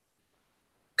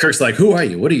 Kirk's like, who are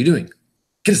you? What are you doing?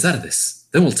 Get us out of this.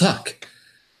 Then we'll talk.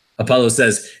 Apollo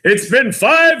says, it's been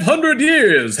 500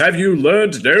 years. Have you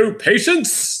learned no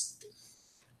patience?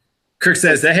 Kirk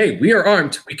says that, hey, we are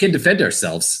armed. We can defend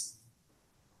ourselves.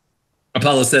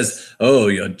 Apollo says, oh,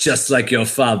 you're just like your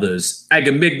fathers,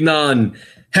 Agamemnon,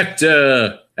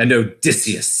 Hector, and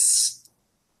Odysseus.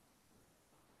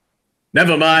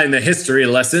 Never mind the history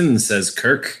lesson, says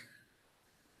Kirk.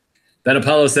 Then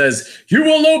Apollo says, you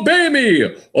will obey me,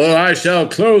 or I shall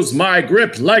close my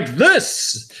grip like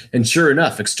this. And sure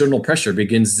enough, external pressure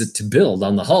begins to build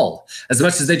on the hull. As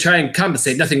much as they try and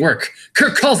compensate, nothing works.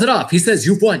 Kirk calls it off. He says,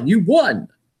 you won, you won.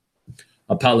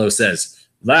 Apollo says,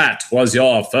 that was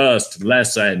your first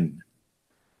lesson.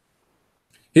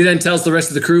 He then tells the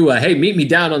rest of the crew, hey, meet me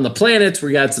down on the planet.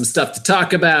 We got some stuff to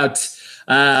talk about.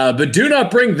 But do not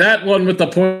bring that one with the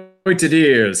pointed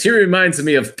ears. He reminds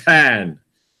me of Pan.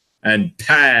 And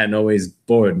Pan always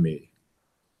bored me.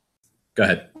 Go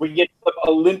ahead. We get some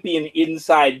Olympian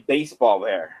inside baseball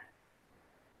there.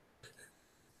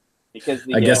 Because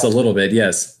I guess a little bit,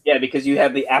 yes. Yeah, because you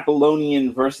have the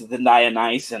Apollonian versus the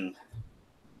Dionysian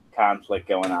conflict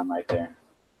going on right there.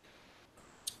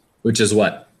 Which is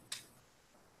what?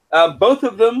 Both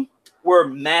of them were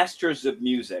masters of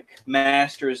music,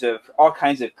 masters of all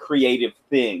kinds of creative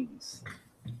things.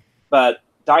 But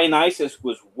Dionysus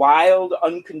was wild,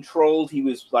 uncontrolled. He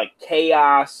was like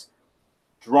chaos,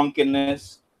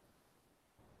 drunkenness.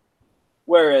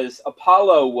 Whereas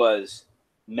Apollo was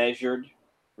measured,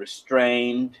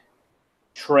 restrained,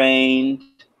 trained.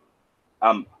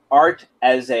 Art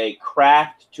as a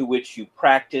craft to which you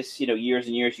practice, years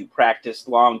and years. You practice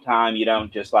long time. You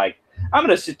don't just like, I'm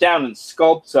going to sit down and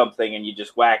sculpt something and you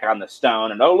just whack on the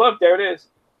stone and, oh, look, there it is.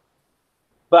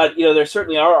 But, there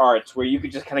certainly are arts where you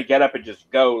could just kind of get up and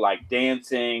just go, like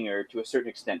dancing or to a certain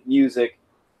extent music.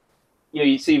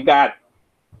 You see you've got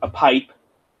a pipe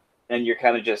and you're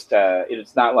kind of just,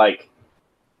 it's not like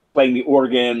playing the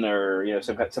organ or,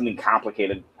 something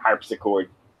complicated, harpsichord.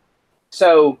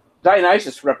 So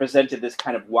Dionysus represented this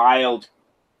kind of wild,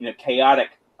 chaotic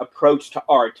approach to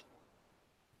art.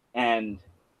 And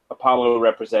Apollo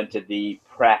represented the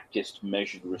practiced,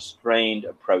 measured, restrained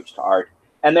approach to art.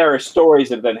 And there are stories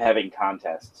of them having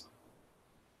contests.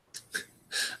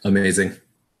 Amazing.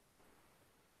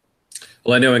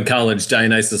 Well, I know in college,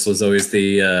 Dionysus was always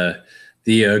the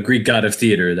Greek god of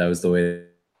theater. That was the way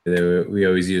we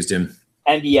always used him.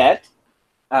 And yet,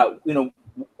 of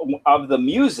the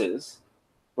muses,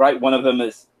 right? One of them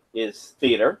is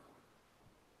theater,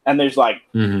 and there's out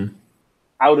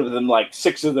of them, like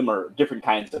 6 of them are different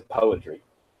kinds of poetry.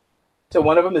 So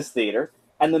one of them is theater.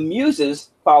 And the muses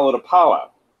followed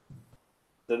Apollo.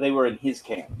 So they were in his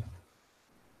camp.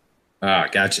 Ah,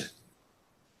 gotcha.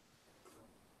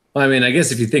 Well, I mean, I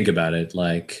guess if you think about it,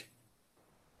 like,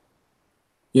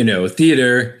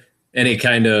 theater, any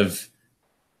kind of,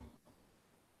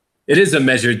 it is a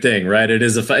measured thing, right?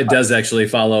 It does actually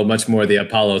follow much more the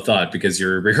Apollo thought because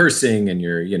you're rehearsing and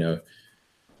you're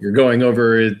going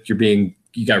over it, you're being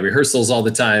you got rehearsals all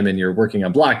the time and you're working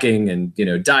on blocking and,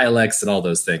 dialects and all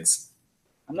those things.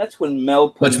 And that's when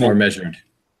Mel much more measured.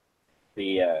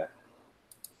 The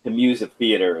muse of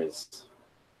theater is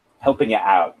helping you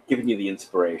out, giving you the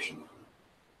inspiration.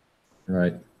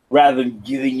 Right. Rather than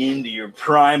giving in to your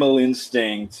primal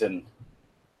instincts and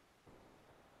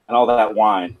all that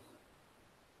wine.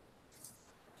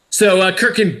 So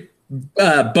Kirk and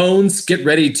Bones get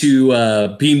ready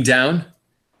to beam down.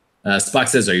 Spock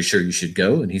says, "Are you sure you should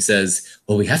go?" And he says,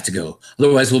 "Well, we have to go.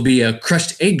 Otherwise, we'll be a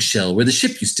crushed eggshell where the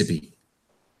ship used to be."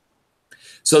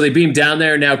 So they beam down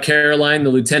there. Now Caroline, the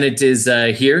lieutenant, is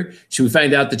here. We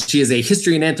find out that she is a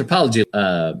history and anthropology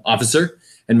officer.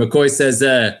 And McCoy says,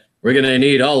 "We're going to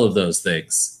need all of those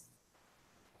things."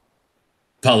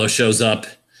 Apollo shows up,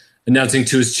 announcing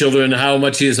to his children how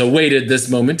much he has awaited this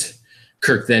moment.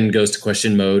 Kirk then goes to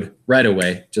question mode right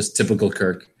away. Just typical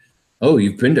Kirk. "Oh,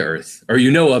 you've been to Earth, or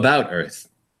you know about Earth."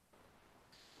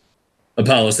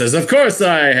 Apollo says, "Of course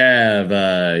I have,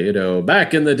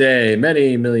 back in the day,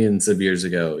 many millions of years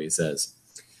ago," he says.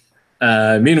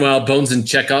 Meanwhile, Bones and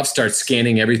Chekhov start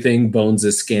scanning everything. Bones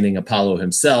is scanning Apollo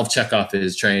himself. Chekhov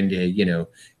is trying to,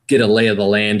 get a lay of the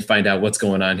land, find out what's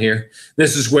going on here.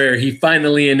 This is where he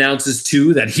finally announces,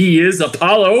 too, that he is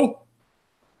Apollo.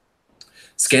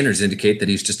 Scanners indicate that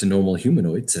he's just a normal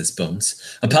humanoid, says Bones.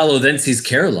 Apollo then sees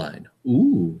Caroline.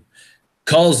 Ooh.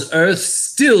 Calls Earth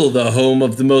still the home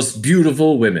of the most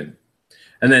beautiful women.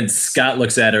 And then Scott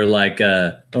looks at her like,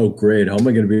 oh, great. How am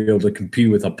I going to be able to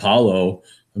compete with Apollo?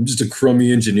 I'm just a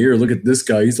crummy engineer. Look at this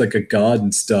guy. He's like a god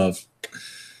and stuff.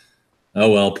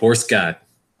 Oh, well, poor Scott.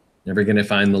 Never going to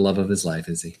find the love of his life,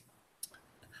 is he?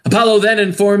 Apollo then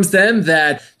informs them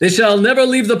that they shall never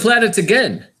leave the planet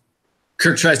again.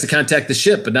 Kirk tries to contact the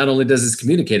ship, but not only does his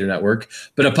communicator not work,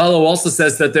 but Apollo also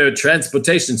says that their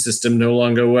transportation system no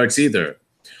longer works either.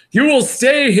 "You will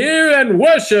stay here and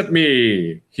worship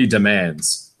me," he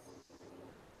demands.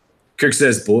 Kirk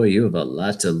says, "Boy, you have a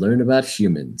lot to learn about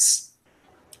humans."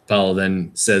 Apollo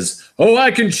then says, "Oh, I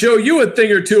can show you a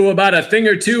thing or two about a thing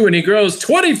or two," and he grows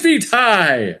 20 feet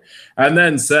high, and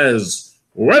then says,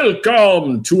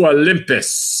 "Welcome to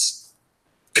Olympus."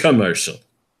 Commercial.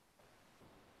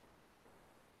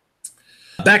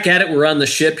 Back at it, we're on the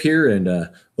ship here, and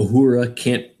Uhura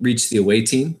can't reach the away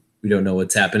team. We don't know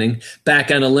what's happening.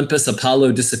 Back on Olympus,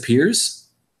 Apollo disappears.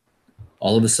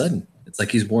 All of a sudden, it's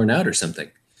like he's worn out or something.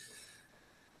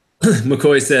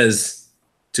 McCoy says,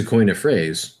 to coin a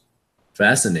phrase,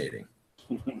 fascinating.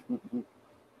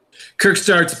 Kirk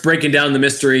starts breaking down the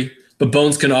mystery, but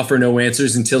Bones can offer no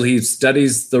answers until he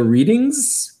studies the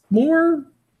readings more.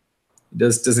 He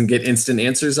doesn't get instant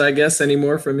answers, I guess,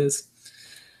 anymore from his...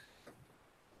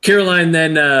 Caroline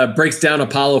then breaks down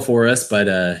Apollo for us,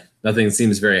 but nothing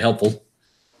seems very helpful.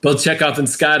 Both Chekhov and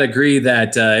Scott agree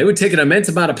that it would take an immense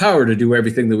amount of power to do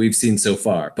everything that we've seen so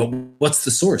far. But what's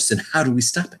the source and how do we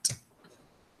stop it?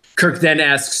 Kirk then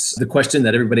asks the question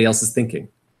that everybody else is thinking.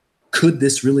 Could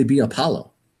this really be Apollo?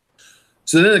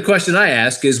 So then the question I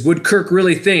ask is, would Kirk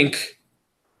really think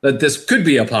that this could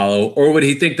be Apollo, or would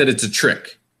he think that it's a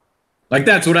trick? Like,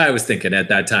 that's what I was thinking at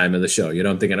that time of the show.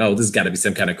 I'm thinking, oh, this has got to be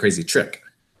some kind of crazy trick.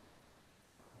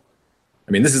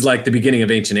 I mean, this is like the beginning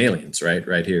of Ancient Aliens, right?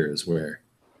 Right here is where,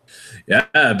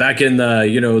 back in the,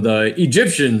 the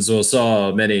Egyptians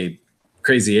saw many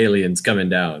crazy aliens coming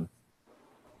down.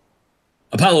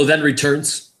 Apollo then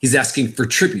returns. He's asking for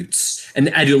tributes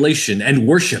and adulation and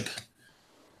worship.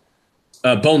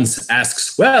 Bones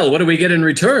asks, well, what do we get in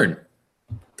return?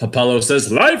 Apollo says,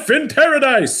 life in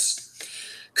paradise.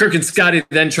 Kirk and Scotty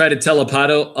then try to tell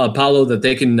Apollo that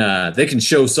they can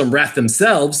show some wrath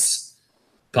themselves.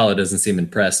 Apollo doesn't seem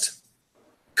impressed.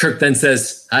 Kirk then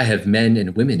says, I have men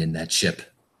and women in that ship.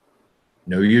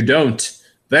 No, you don't.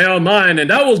 They are mine,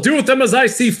 and I will do with them as I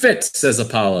see fit, says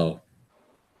Apollo.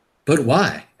 But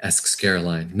why? Asks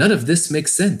Caroline. None of this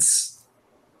makes sense.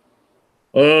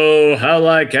 Oh, how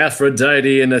like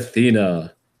Aphrodite and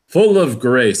Athena, full of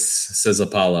grace, says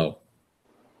Apollo.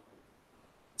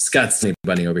 Scott's the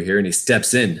bunny over here, and he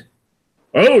steps in.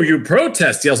 Oh, you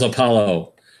protest, yells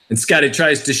Apollo. And Scotty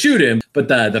tries to shoot him, but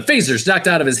the phaser's knocked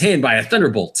out of his hand by a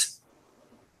thunderbolt.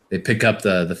 They pick up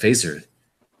the phaser.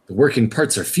 The working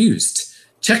parts are fused.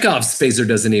 Chekhov's phaser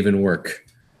doesn't even work.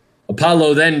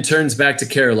 Apollo then turns back to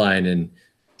Caroline and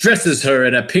dresses her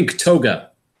in a pink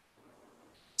toga.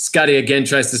 Scotty again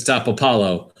tries to stop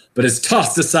Apollo, but is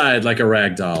tossed aside like a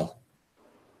rag doll.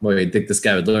 Boy, you'd think this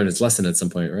guy would learn his lesson at some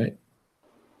point, right?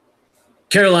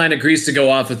 Caroline agrees to go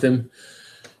off with him.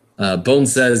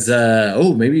 Bones says,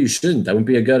 oh, maybe you shouldn't. That wouldn't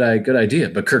be a good idea.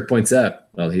 But Kirk points out,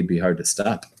 well, he'd be hard to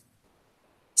stop.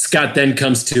 Scott then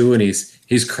comes to, and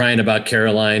he's crying about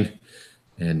Caroline.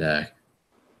 And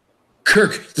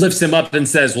Kirk lifts him up and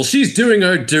says, well, she's doing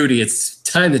her duty. It's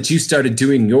time that you started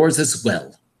doing yours as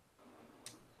well.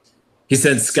 He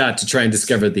sends Scott to try and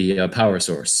discover the power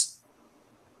source.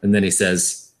 And then he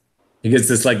says, he gets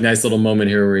this like nice little moment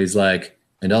here where he's like,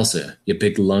 and also, you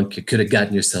big lunk, you could have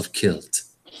gotten yourself killed.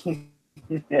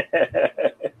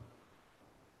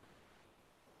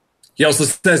 He also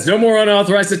says, no more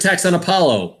unauthorized attacks on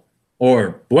Apollo,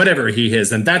 or whatever he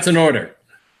is, and that's an order.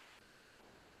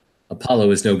 Apollo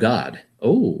is no god.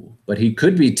 Oh, but he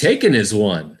could be taken as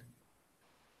one.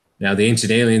 Now the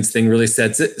ancient aliens thing really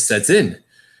sets in.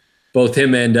 Both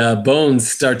him and Bones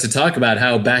start to talk about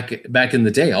how back in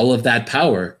the day, all of that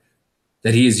power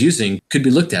that he is using could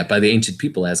be looked at by the ancient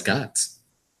people as gods.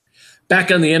 Back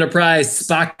on the Enterprise,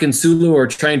 Spock and Sulu are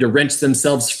trying to wrench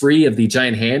themselves free of the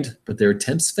giant hand, but their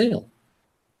attempts fail.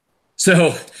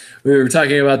 So we were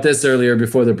talking about this earlier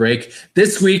before the break.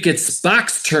 This week, it's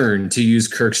Spock's turn to use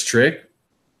Kirk's trick.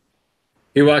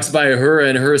 He walks by her,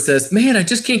 and her says, man, I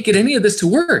just can't get any of this to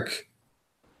work.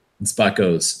 And Spock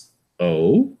goes,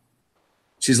 oh?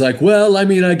 She's like, well, I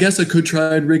mean, I guess I could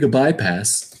try and rig a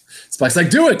bypass. Spock's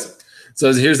like, do it.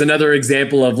 So here's another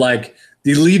example of like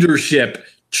the leadership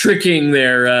tricking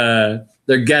their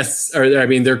guests, or I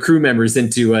mean, their crew members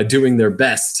into doing their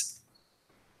best.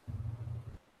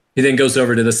 He then goes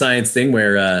over to the science thing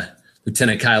where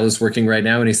Lieutenant Kyle is working right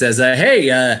now, and he says, hey,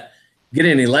 get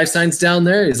any life signs down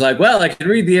there? He's like, well, I can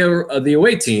read the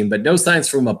away team, but no signs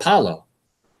from Apollo.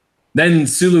 Then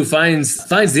Sulu finds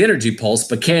the energy pulse,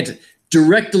 but can't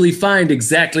directly find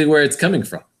exactly where it's coming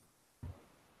from.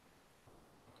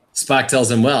 Spock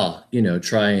tells him, well,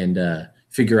 try and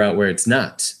figure out where it's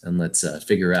not, and let's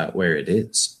figure out where it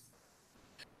is.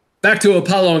 Back to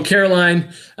Apollo and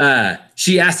Caroline.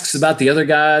 She asks about the other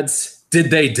gods. Did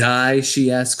they die,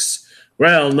 she asks.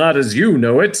 Well, not as you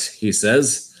know it, he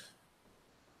says.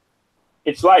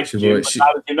 It's life, Jim, but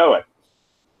how did you know it?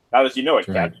 How did you know it,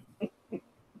 right. Captain?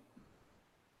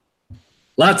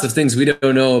 Lots of things we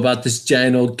don't know about this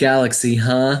giant old galaxy,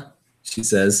 huh? She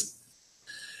says.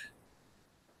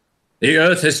 The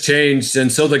Earth has changed,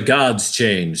 and so the gods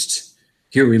changed.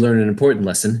 Here we learn an important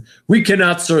lesson. We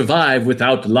cannot survive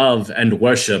without love and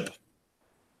worship.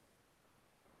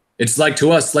 It's like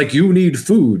to us, like you need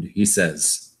food, he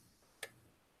says.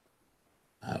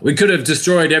 We could have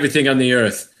destroyed everything on the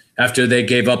Earth after they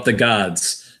gave up the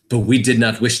gods, but we did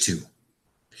not wish to.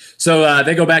 So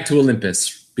they go back to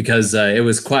Olympus because it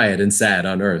was quiet and sad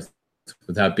on Earth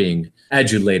without being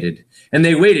adulated. And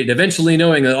they waited, eventually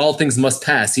knowing that all things must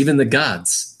pass, even the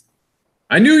gods.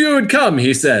 I knew you would come,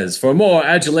 he says, for more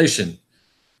adulation.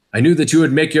 I knew that you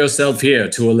would make yourself here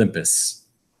to Olympus.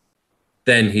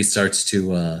 Then he starts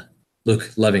to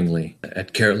look lovingly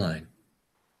at Caroline.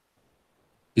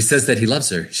 He says that he loves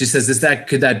her. She says,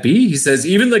 could that be? He says,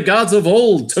 even the gods of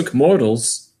old took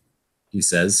mortals, he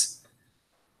says.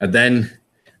 And then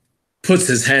puts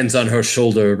his hands on her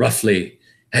shoulder roughly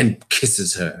and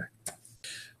kisses her.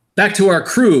 Back to our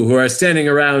crew who are standing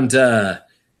around the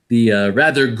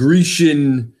rather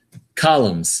Grecian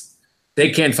columns. They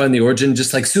can't find the origin,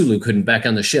 just like Sulu couldn't back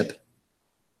on the ship.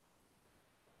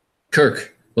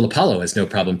 Kirk, well, Apollo has no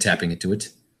problem tapping into it.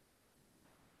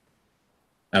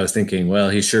 I was thinking, well,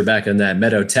 he's sure back on that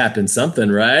meadow tapping something,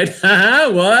 right?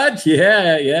 Haha, what?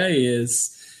 Yeah, he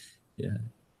is. Yeah.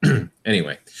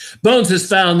 Anyway, Bones has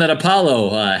found that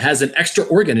Apollo has an extra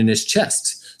organ in his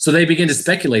chest, so they begin to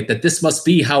speculate that this must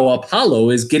be how Apollo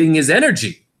is getting his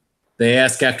energy. They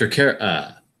ask after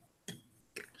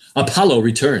Apollo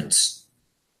returns.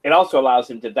 It also allows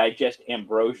him to digest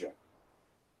ambrosia.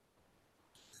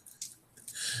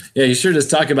 Yeah, he sure does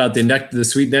talk about the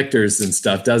sweet nectars and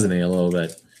stuff, doesn't he, a little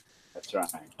bit? That's right.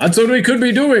 That's what we could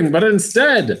be doing, but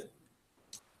instead.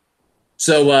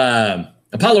 So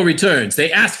Apollo returns.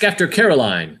 They ask after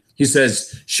Caroline. He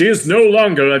says, she is no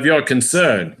longer of your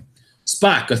concern.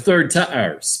 Spock, a third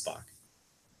time.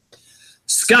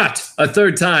 Scott, a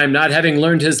third time, not having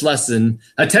learned his lesson,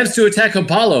 attempts to attack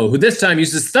Apollo, who this time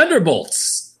uses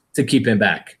thunderbolts to keep him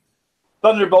back.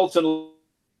 Thunderbolts and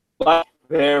light,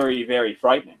 very, very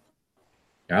frightening.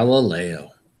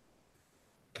 Galileo.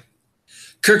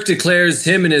 Kirk declares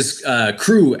him and his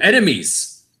crew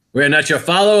enemies. We are not your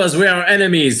followers, we are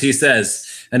enemies, he says.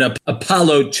 And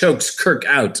Apollo chokes Kirk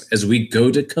out as we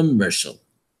go to commercial.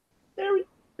 Very,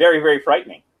 very, very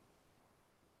frightening.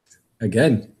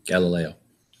 Again, Galileo.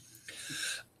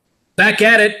 Back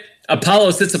at it,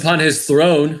 Apollo sits upon his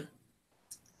throne.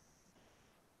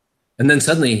 And then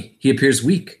suddenly he appears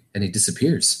weak and he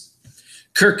disappears.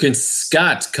 Kirk and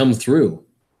Scott come to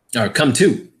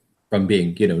from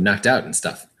being, knocked out and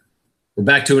stuff. We're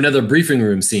back to another briefing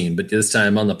room scene, but this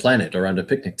time on the planet around a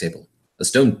picnic table. A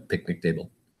stone picnic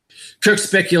table. Kirk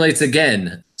speculates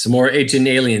again. Some more ancient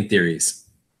alien theories.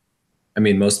 I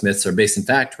mean, most myths are based in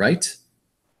fact, right?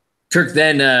 Kirk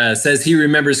then says he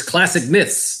remembers classic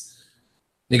myths.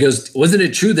 And he goes, wasn't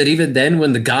it true that even then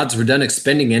when the gods were done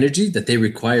expending energy, that they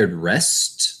required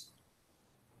rest?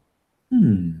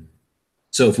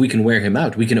 So if we can wear him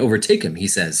out, we can overtake him, he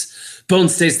says.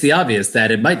 Bones states the obvious,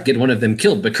 that it might get one of them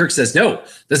killed, but Kirk says, no,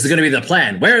 this is going to be the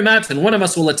plan. Wear him out and one of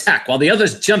us will attack while the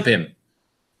others jump him.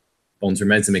 Bones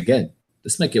reminds him again,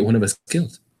 this might get one of us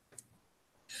killed.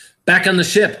 Back on the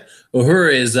ship,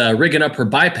 Uhura is rigging up her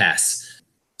bypass.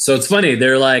 So it's funny,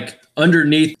 they're like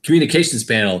underneath communications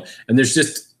panel, and there's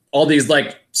just all these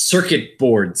like circuit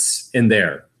boards in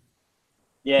there.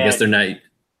 Yeah. I guess they're not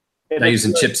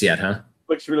using chips yet, huh?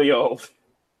 Looks really old.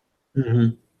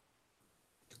 Mm-hmm.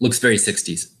 Looks very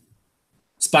 60s.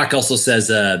 Spock also says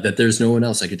that there's no one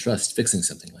else I could trust fixing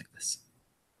something like this.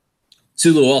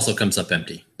 Sulu also comes up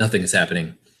empty. Nothing is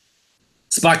happening.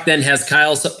 Spock then has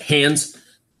Kyle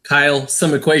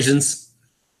some equations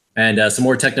and some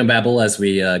more technobabble as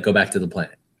we go back to the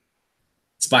planet.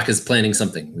 Spock is planning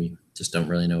something. We just don't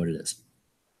really know what it is.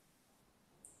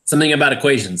 Something about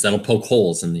equations that'll poke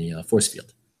holes in the force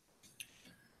field.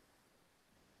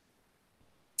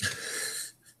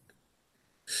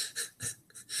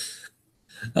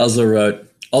 Also wrote,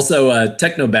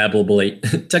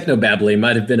 Technobabbly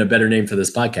might have been a better name for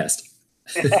this podcast.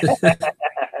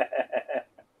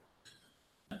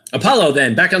 Apollo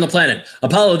then, back on the planet.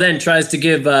 Apollo then tries to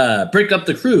break up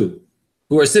the crew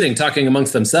who are sitting talking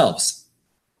amongst themselves.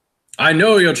 I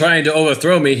know you're trying to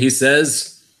overthrow me, he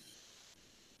says.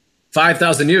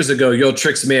 5,000 years ago, your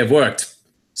tricks may have worked,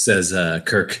 says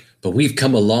Kirk, but we've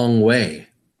come a long way.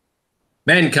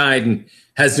 Mankind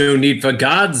has no need for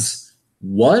gods.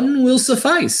 One will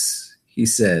suffice, he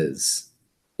says.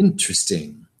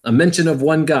 Interesting. A mention of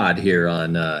one god here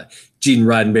on Gene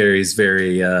Roddenberry's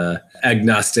very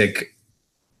agnostic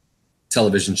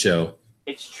television show.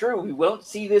 It's true. We won't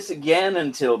see this again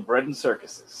until Bread and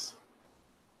Circuses.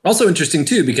 Also interesting,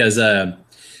 too, because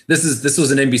this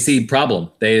was an NBC problem.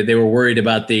 They were worried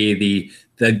about the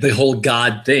whole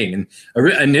god thing. And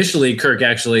initially, Kirk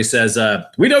actually says,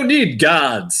 we don't need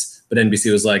gods. But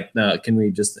NBC was like, no, can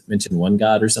we just mention one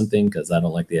god or something? Because I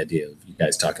don't like the idea of you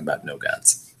guys talking about no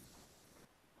gods.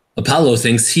 Apollo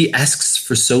thinks he asks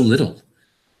for so little.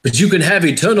 But you can have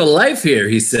eternal life here,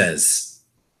 he says.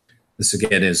 This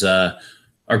again is our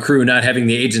crew not having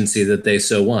the agency that they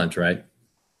so want, right?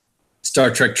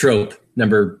 Star Trek trope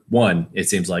number 1, it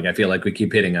seems like. I feel like we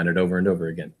keep hitting on it over and over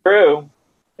again. True.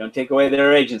 Don't take away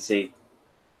their agency.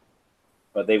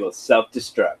 But they will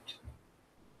self-destruct.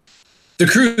 The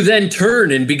crew then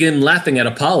turn and begin laughing at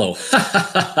Apollo.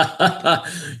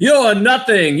 You're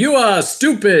nothing. You are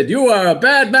stupid. You are a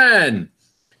bad man.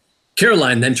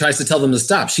 Caroline then tries to tell them to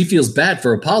stop. She feels bad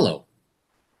for Apollo.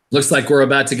 Looks like we're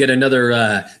about to get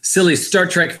another silly Star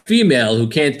Trek female who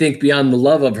can't think beyond the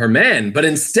love of her man. But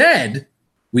instead,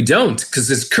 we don't, because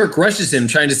as Kirk rushes him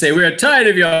trying to say, we are tired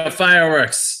of your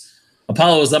fireworks.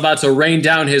 Apollo is about to rain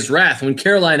down his wrath when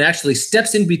Caroline actually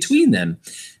steps in between them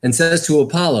and says to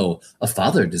Apollo, a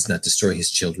father does not destroy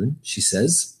his children, she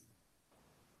says.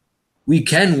 We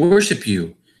can worship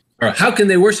you. Or how can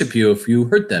they worship you if you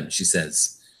hurt them, she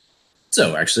says.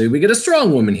 So actually, we get a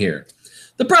strong woman here.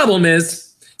 The problem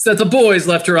is that the boys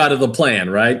left her out of the plan,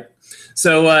 right?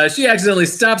 So she accidentally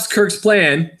stops Kirk's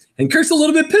plan, and Kirk's a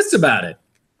little bit pissed about it.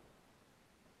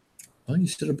 Well, you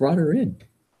should have brought her in.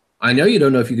 I know you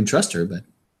don't know if you can trust her, but...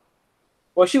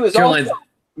 Well, she was also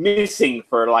missing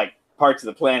for, like, parts of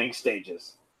the planning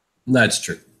stages. That's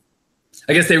true.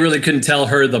 I guess they really couldn't tell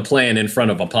her the plan in front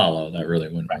of Apollo. That really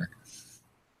wouldn't work.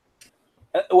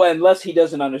 Well, unless he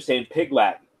doesn't understand Pig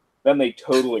Latin. Then they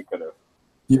totally could have.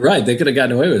 You're right. They could have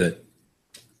gotten away with it.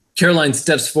 Caroline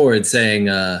steps forward saying,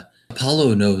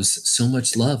 Apollo knows so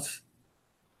much love.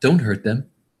 Don't hurt them.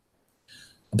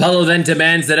 Apollo then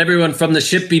demands that everyone from the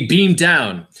ship be beamed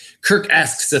down. Kirk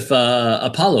asks if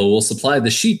Apollo will supply the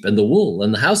sheep and the wool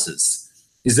and the houses.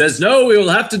 He says, no, we will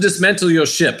have to dismantle your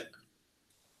ship.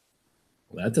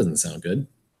 Well, that doesn't sound good.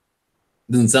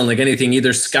 It doesn't sound like anything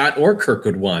either Scott or Kirk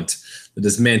would want, the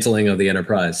dismantling of the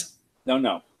Enterprise.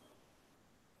 No.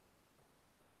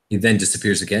 He then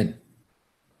disappears again.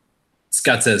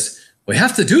 Scott says, we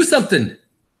have to do something.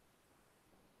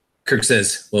 Kirk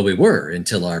says, well, we were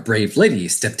until our brave lady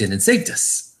stepped in and saved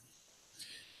us.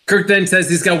 Kirk then says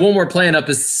he's got one more plan up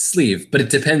his sleeve, but it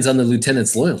depends on the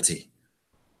lieutenant's loyalty.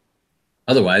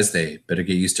 Otherwise, they better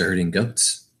get used to herding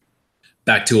goats.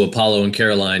 Back to Apollo and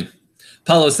Caroline.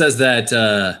 Apollo says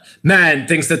that man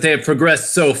thinks that they have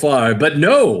progressed so far, but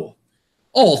no,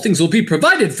 all things will be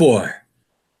provided for.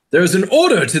 There is an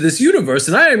order to this universe,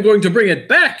 and I am going to bring it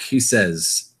back, he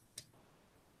says.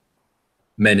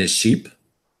 Men is sheep.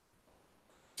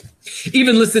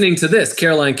 Even listening to this,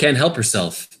 Caroline can't help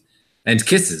herself and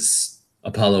kisses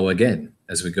Apollo again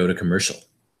as we go to commercial.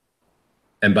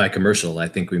 And by commercial, I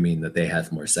think we mean that they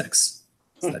have more sex.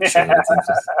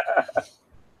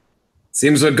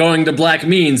 Seems what going to black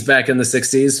means back in the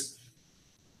 60s.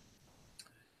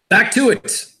 Back to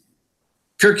it.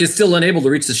 Kirk is still unable to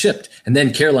reach the ship, and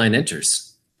then Caroline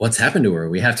enters. What's happened to her?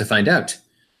 We have to find out.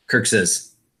 Kirk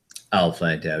says, I'll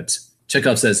find out.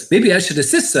 Chekhov says, maybe I should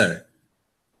assist, sir.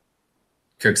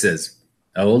 Kirk says,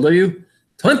 how old are you?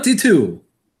 22.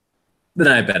 Then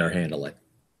I better handle it.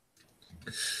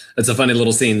 That's a funny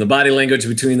little scene. The body language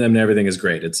between them and everything is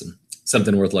great. It's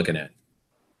something worth looking at.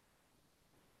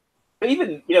 But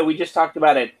even, we just talked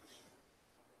about it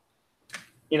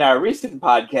in our recent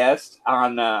podcast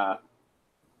on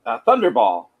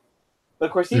Thunderball. But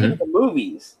of course, even in the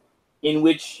movies, in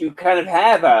which you kind of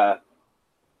have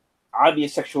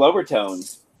obvious sexual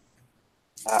overtones,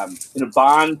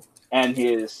 Bond and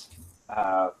his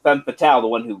femme fatale, the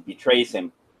one who betrays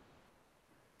him.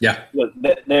 Yeah.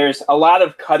 There's a lot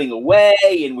of cutting away,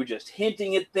 and we're just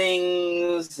hinting at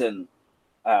things, and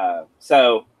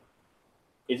so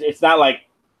it's not like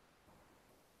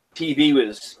TV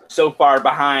was so far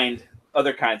behind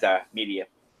other kinds of media.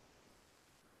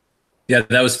 Yeah,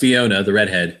 that was Fiona, the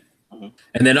redhead. Mm-hmm.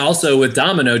 And then also with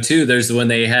Domino, too, there's when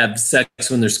they have sex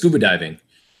when they're scuba diving.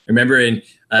 Remember, you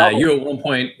at one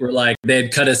point were like, they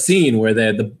had cut a scene where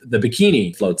the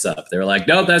bikini floats up. They were like,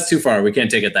 no, that's too far. We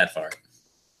can't take it that far.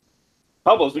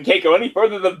 Bubbles. We can't go any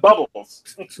further than bubbles.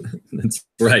 That's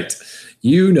right.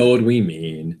 You know what we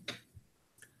mean.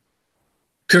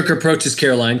 Kirk approaches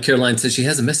Caroline. Caroline says she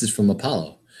has a message from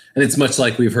Apollo. And it's much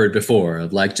like we've heard before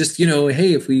of like, just,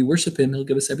 hey, if we worship him, he'll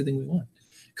give us everything we want.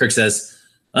 Kirk says,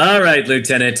 all right,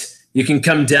 Lieutenant, you can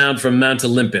come down from Mount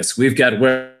Olympus. We've got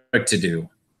work to do.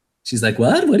 She's like,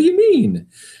 what? What do you mean?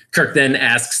 Kirk then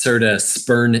asks her to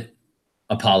spurn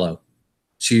Apollo.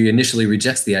 She initially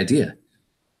rejects the idea.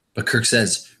 But Kirk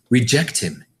says, reject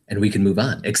him and we can move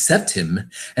on. Accept him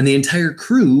and the entire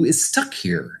crew is stuck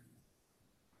here.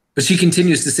 But she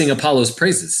continues to sing Apollo's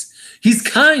praises. He's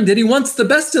kind and he wants the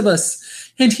best of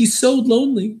us. And he's so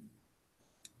lonely.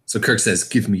 So Kirk says,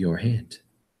 give me your hand.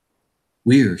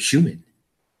 We're human.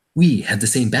 We have the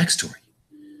same backstory.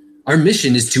 Our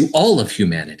mission is to all of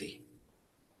humanity.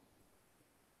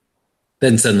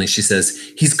 Then suddenly she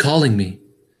says, he's calling me.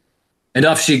 And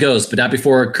off she goes, but not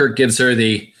before Kirk gives her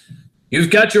the, you've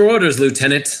got your orders,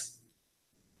 Lieutenant.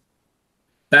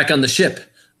 Back on the ship,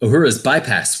 Uhura's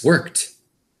bypass worked.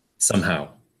 Somehow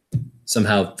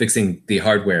fixing the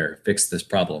hardware fixed this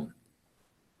problem.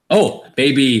 Oh,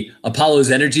 maybe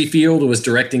Apollo's energy field was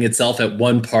directing itself at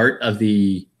one part of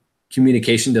the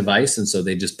communication device, and so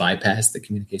they just bypassed the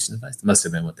communication device. That must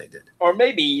have been what they did. Or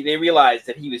maybe they realized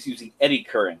that he was using eddy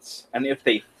currents, and if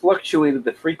they fluctuated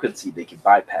the frequency, they could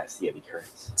bypass the eddy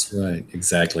currents. That's right,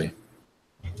 exactly.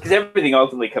 Because everything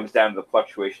ultimately comes down to the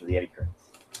fluctuation of the eddy currents.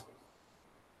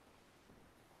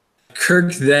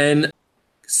 Kirk then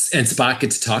and Spock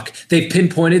get to talk. They've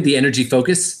pinpointed the energy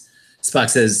focus. Spock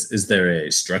says, is there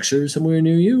a structure somewhere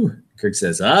near you? Kirk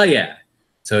says, yeah.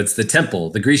 So it's the temple,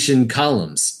 the Grecian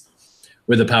columns,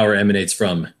 where the power emanates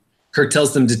from. Kirk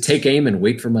tells them to take aim and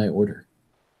wait for my order.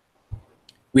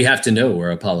 We have to know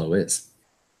where Apollo is.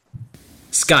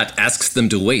 Scott asks them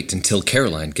to wait until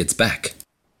Caroline gets back.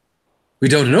 We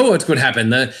don't know what's going to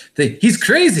happen. He's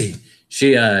crazy.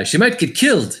 She might get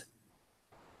killed.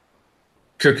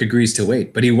 Kirk agrees to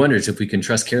wait, but he wonders if we can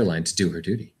trust Caroline to do her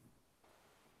duty.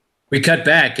 We cut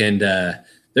back, and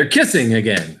they're kissing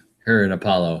again, her and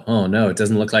Apollo. Oh, no, it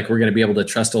doesn't look like we're going to be able to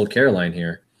trust old Caroline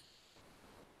here.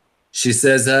 She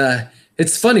says,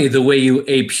 it's funny the way you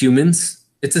ape humans.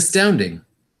 It's astounding.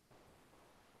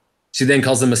 She then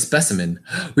calls him a specimen.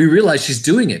 We realize she's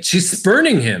doing it. She's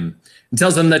spurning him and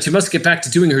tells him that she must get back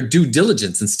to doing her due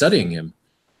diligence and studying him.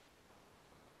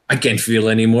 I can't feel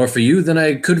any more for you than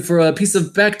I could for a piece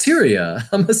of bacteria.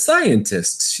 I'm a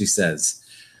scientist, she says.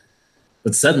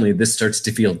 But suddenly this starts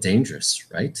to feel dangerous,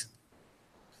 right?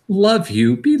 Love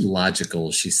you, be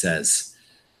logical, she says.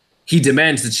 He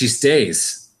demands that she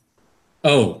stays.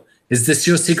 Oh, is this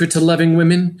your secret to loving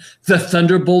women? The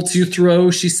thunderbolts you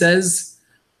throw, she says.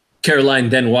 Caroline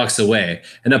then walks away,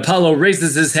 and Apollo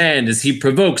raises his hand as he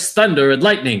provokes thunder and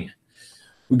lightning.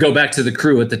 We go back to the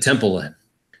crew at the temple, and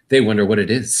they wonder what it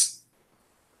is.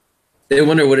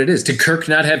 Did Kirk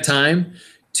not have time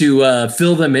to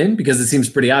fill them in because it seems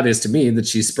pretty obvious to me that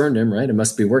she spurned him, right? It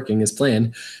must be working as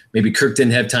planned. Maybe Kirk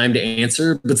didn't have time to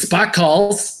answer, but Spock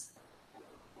calls.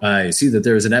 I see that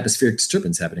there is an atmospheric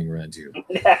disturbance happening around you.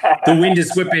 The wind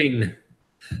is whipping.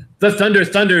 The thunder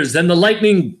thunders and the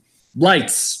lightning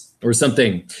lights or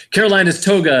something. Carolina's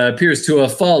toga appears to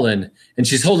have fallen and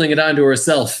she's holding it onto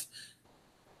herself.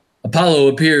 Apollo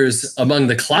appears among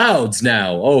the clouds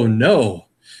now. Oh no.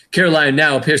 Caroline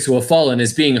now appears to have fallen,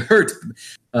 is being hurt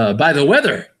by the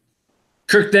weather.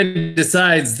 Kirk then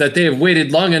decides that they have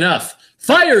waited long enough.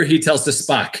 Fire, he tells to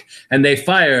Spock, and they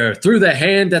fire through the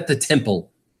hand at the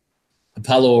temple.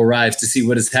 Apollo arrives to see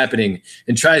what is happening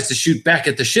and tries to shoot back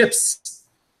at the ships.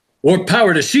 Or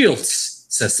power to shields,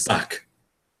 says Spock.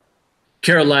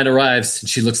 Caroline arrives, and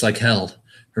she looks like hell.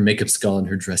 Her makeup's gone,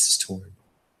 her dress is torn.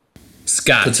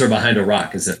 Scott puts her behind a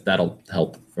rock as if that'll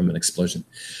help from an explosion.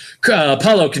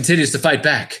 Apollo continues to fight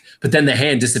back, but then the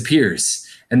hand disappears,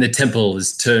 and the temple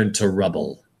is turned to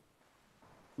rubble.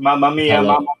 Mamma mia,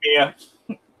 Apollo. mamma mia.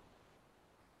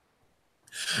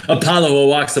 Apollo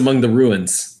walks among the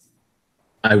ruins.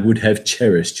 I would have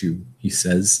cherished you, he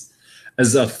says,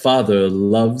 as a father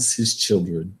loves his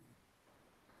children.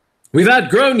 We've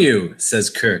outgrown you,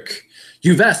 says Kirk.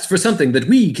 You've asked for something that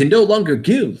we can no longer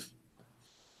give.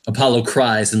 Apollo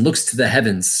cries and looks to the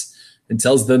heavens and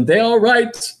tells them they are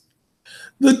right.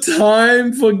 The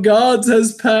time for gods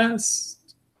has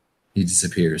passed. He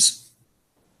disappears.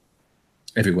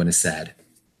 Everyone is sad.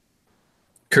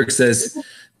 Kirk says,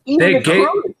 Even the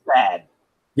crew is sad.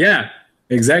 Yeah,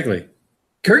 exactly.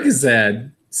 Kirk is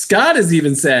sad. Scott is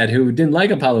even sad, who didn't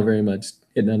like Apollo very much,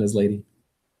 hitting on his lady.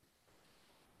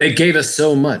 They gave us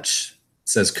so much,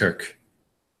 says Kirk.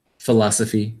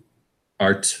 Philosophy,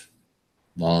 art,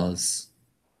 laws.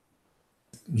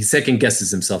 He second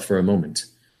guesses himself for a moment.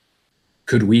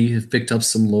 Could we have picked up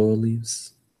some laurel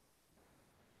leaves?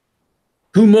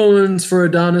 Who mourns for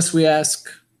Adonis, we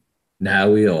ask?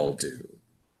 Now we all do.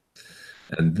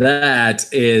 And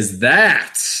that is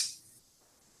that.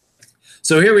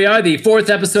 So here we are, the fourth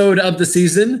episode of the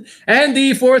season, and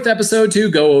the fourth episode to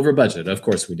go over budget. Of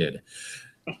course we did.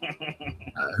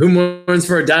 Who Mourns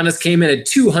for Adonis came in at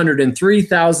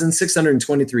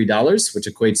 $203,623, which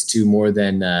equates to more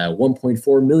than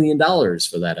 $1.4 million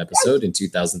for that episode in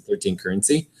 2013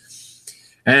 currency.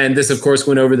 And this, of course,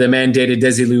 went over the mandated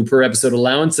Desilu per episode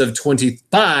allowance of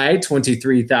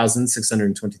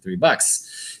 $23,623.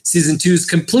 Season 2's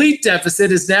complete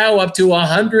deficit is now up to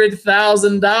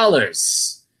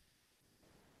 $100,000.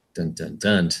 Dun, dun,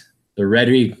 dun. The red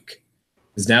ink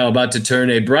is now about to turn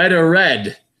a brighter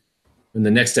red when the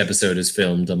next episode is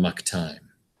filmed amok time.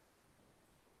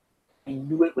 I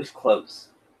knew it was close.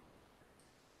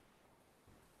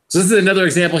 So this is another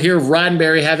example here of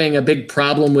Roddenberry having a big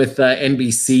problem with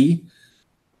NBC.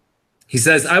 He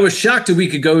says, I was shocked a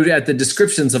week ago at the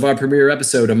descriptions of our premiere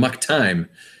episode, Amok Time,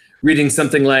 reading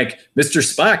something like, Mr.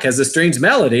 Spock has a strange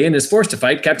malady and is forced to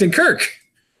fight Captain Kirk.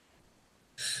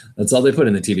 That's all they put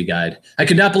in the TV guide. I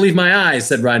could not believe my eyes,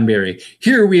 said Roddenberry.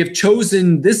 Here we have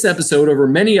chosen this episode over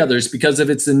many others because of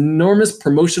its enormous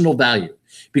promotional value,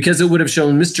 because it would have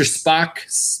shown Mr.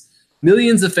 Spock's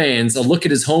millions of fans a look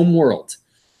at his home world.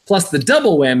 Plus the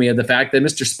double whammy of the fact that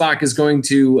Mr. Spock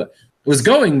was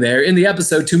going there in the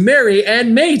episode to marry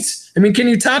and mate. I mean, can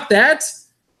you top that?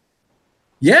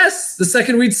 Yes, the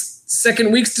second week's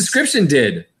description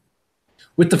did.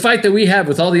 With the fight that we have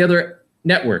with all the other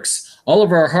networks, all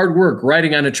of our hard work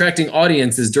writing on attracting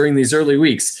audiences during these early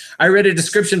weeks, I read a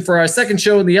description for our second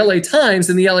show in the LA Times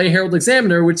and the LA Herald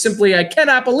Examiner, which simply I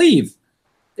cannot believe.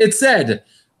 It said,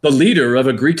 the leader of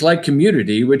a Greek-like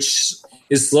community, which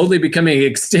is slowly becoming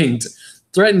extinct,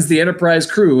 threatens the Enterprise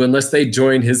crew unless they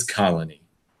join his colony.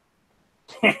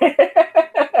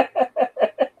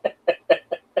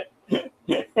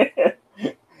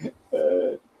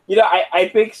 I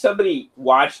think somebody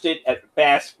watched it at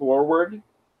fast forward.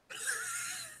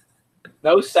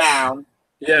 No sound.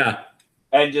 Yeah.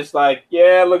 And just like,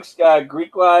 yeah, looks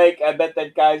Greek-like. I bet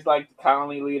that guy's like the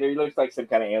colony leader. He looks like some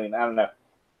kind of alien. I don't know.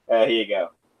 Here you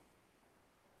go.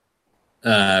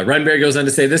 Roddenberry goes on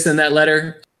to say this in that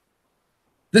letter.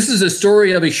 This is a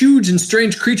story of a huge and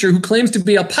strange creature who claims to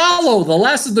be Apollo, the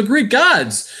last of the Greek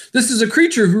gods. This is a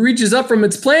creature who reaches up from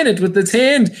its planet with its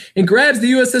hand and grabs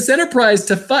the USS Enterprise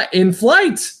to fight in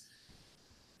flight.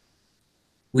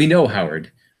 We know, Howard,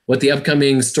 what the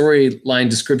upcoming storyline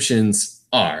descriptions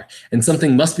are, and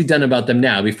something must be done about them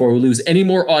now before we lose any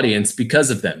more audience because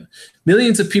of them.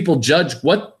 Millions of people judge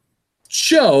what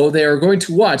show they are going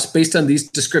to watch based on these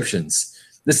descriptions.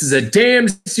 This is a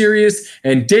damned serious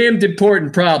and damned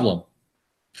important problem.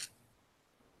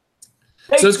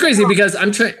 So it's crazy because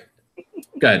I'm trying.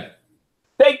 Go ahead.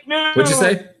 Fake news. What'd you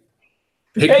say?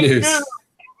 Fake news.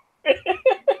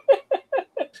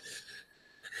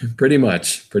 Pretty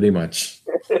much.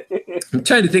 I'm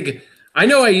trying to think. I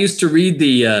know I used to read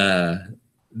the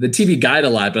TV guide a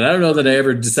lot, but I don't know that I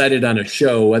ever decided on a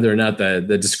show whether or not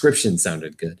the description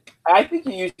sounded good. I think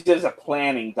you used it as a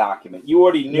planning document. You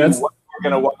already knew what you were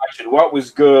going to watch and what was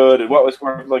good and what was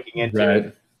worth looking into.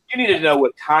 Right. You needed to know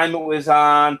what time it was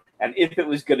on and if it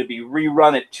was going to be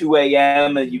rerun at 2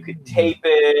 a.m. and you could tape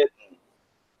it.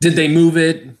 Did they move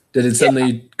it? Did it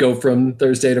suddenly go from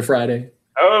Thursday to Friday?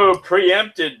 Oh,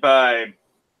 preempted by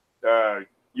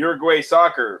Uruguay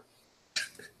soccer.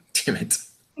 Damn it.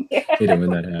 Hate it when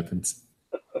that happens.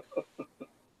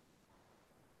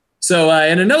 So,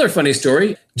 in another funny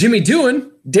story, Jimmy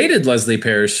Doohan dated Leslie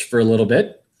Parrish for a little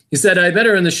bit. He said, I met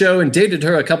her in the show and dated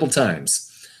her a couple times.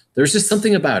 There was just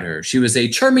something about her. She was a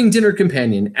charming dinner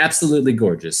companion, absolutely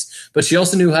gorgeous, but she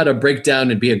also knew how to break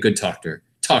down and be a good talker.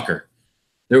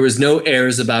 There was no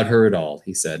airs about her at all,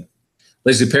 he said.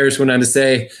 Leslie Parrish went on to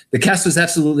say, the cast was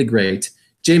absolutely great.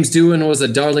 James Doohan was a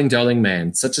darling, darling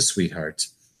man, such a sweetheart.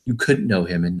 You couldn't know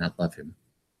him and not love him.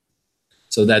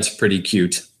 So that's pretty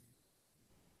cute.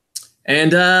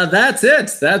 And that's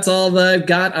it. That's all that I've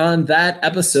got on that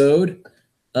episode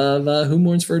of Who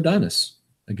Mourns for Adonis.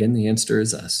 Again, the answer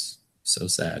is us. So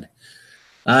sad.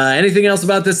 Anything else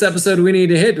about this episode we need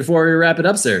to hit before we wrap it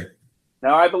up, sir?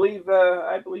 No, I believe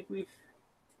we've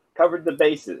covered the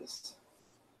bases.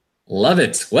 Love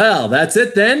it. Well, that's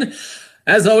it then.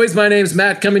 As always, my name's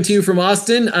Matt, coming to you from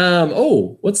Austin.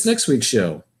 What's next week's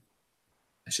show?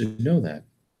 I should know that.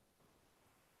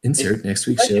 Insert next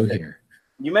week's show here.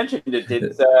 You mentioned it.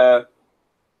 It's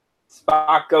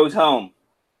Spock Goes Home.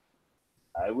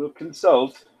 I will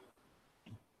consult.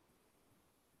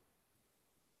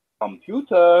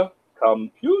 Computer.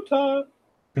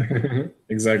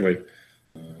 Exactly.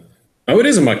 It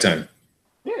is a muck time.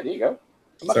 Yeah, there you go.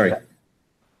 Sorry.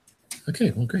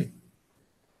 Okay, well, great.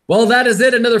 Well, that is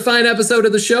it. Another fine episode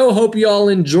of the show. Hope you all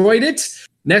enjoyed it.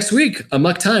 Next week, a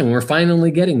muck time. We're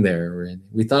finally getting there.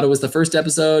 We thought it was the first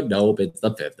episode. Nope, it's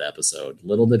the 5th episode.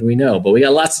 Little did we know. But we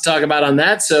got lots to talk about on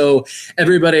that. So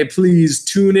everybody, please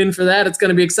tune in for that. It's going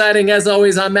to be exciting. As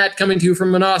always, I'm Matt, coming to you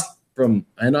from an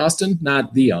Austin.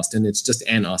 Not the Austin. It's just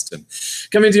an Austin.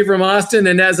 Coming to you from Austin.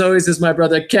 And as always, is my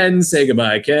brother, Ken. Say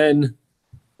goodbye, Ken.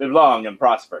 Live long and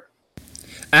prosper.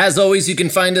 As always, you can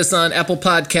find us on Apple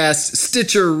Podcasts,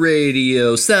 Stitcher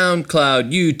Radio,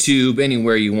 SoundCloud, YouTube,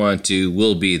 anywhere you want to.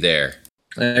 We'll be there.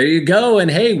 There you go.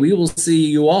 And hey, we will see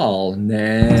you all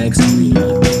next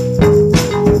week.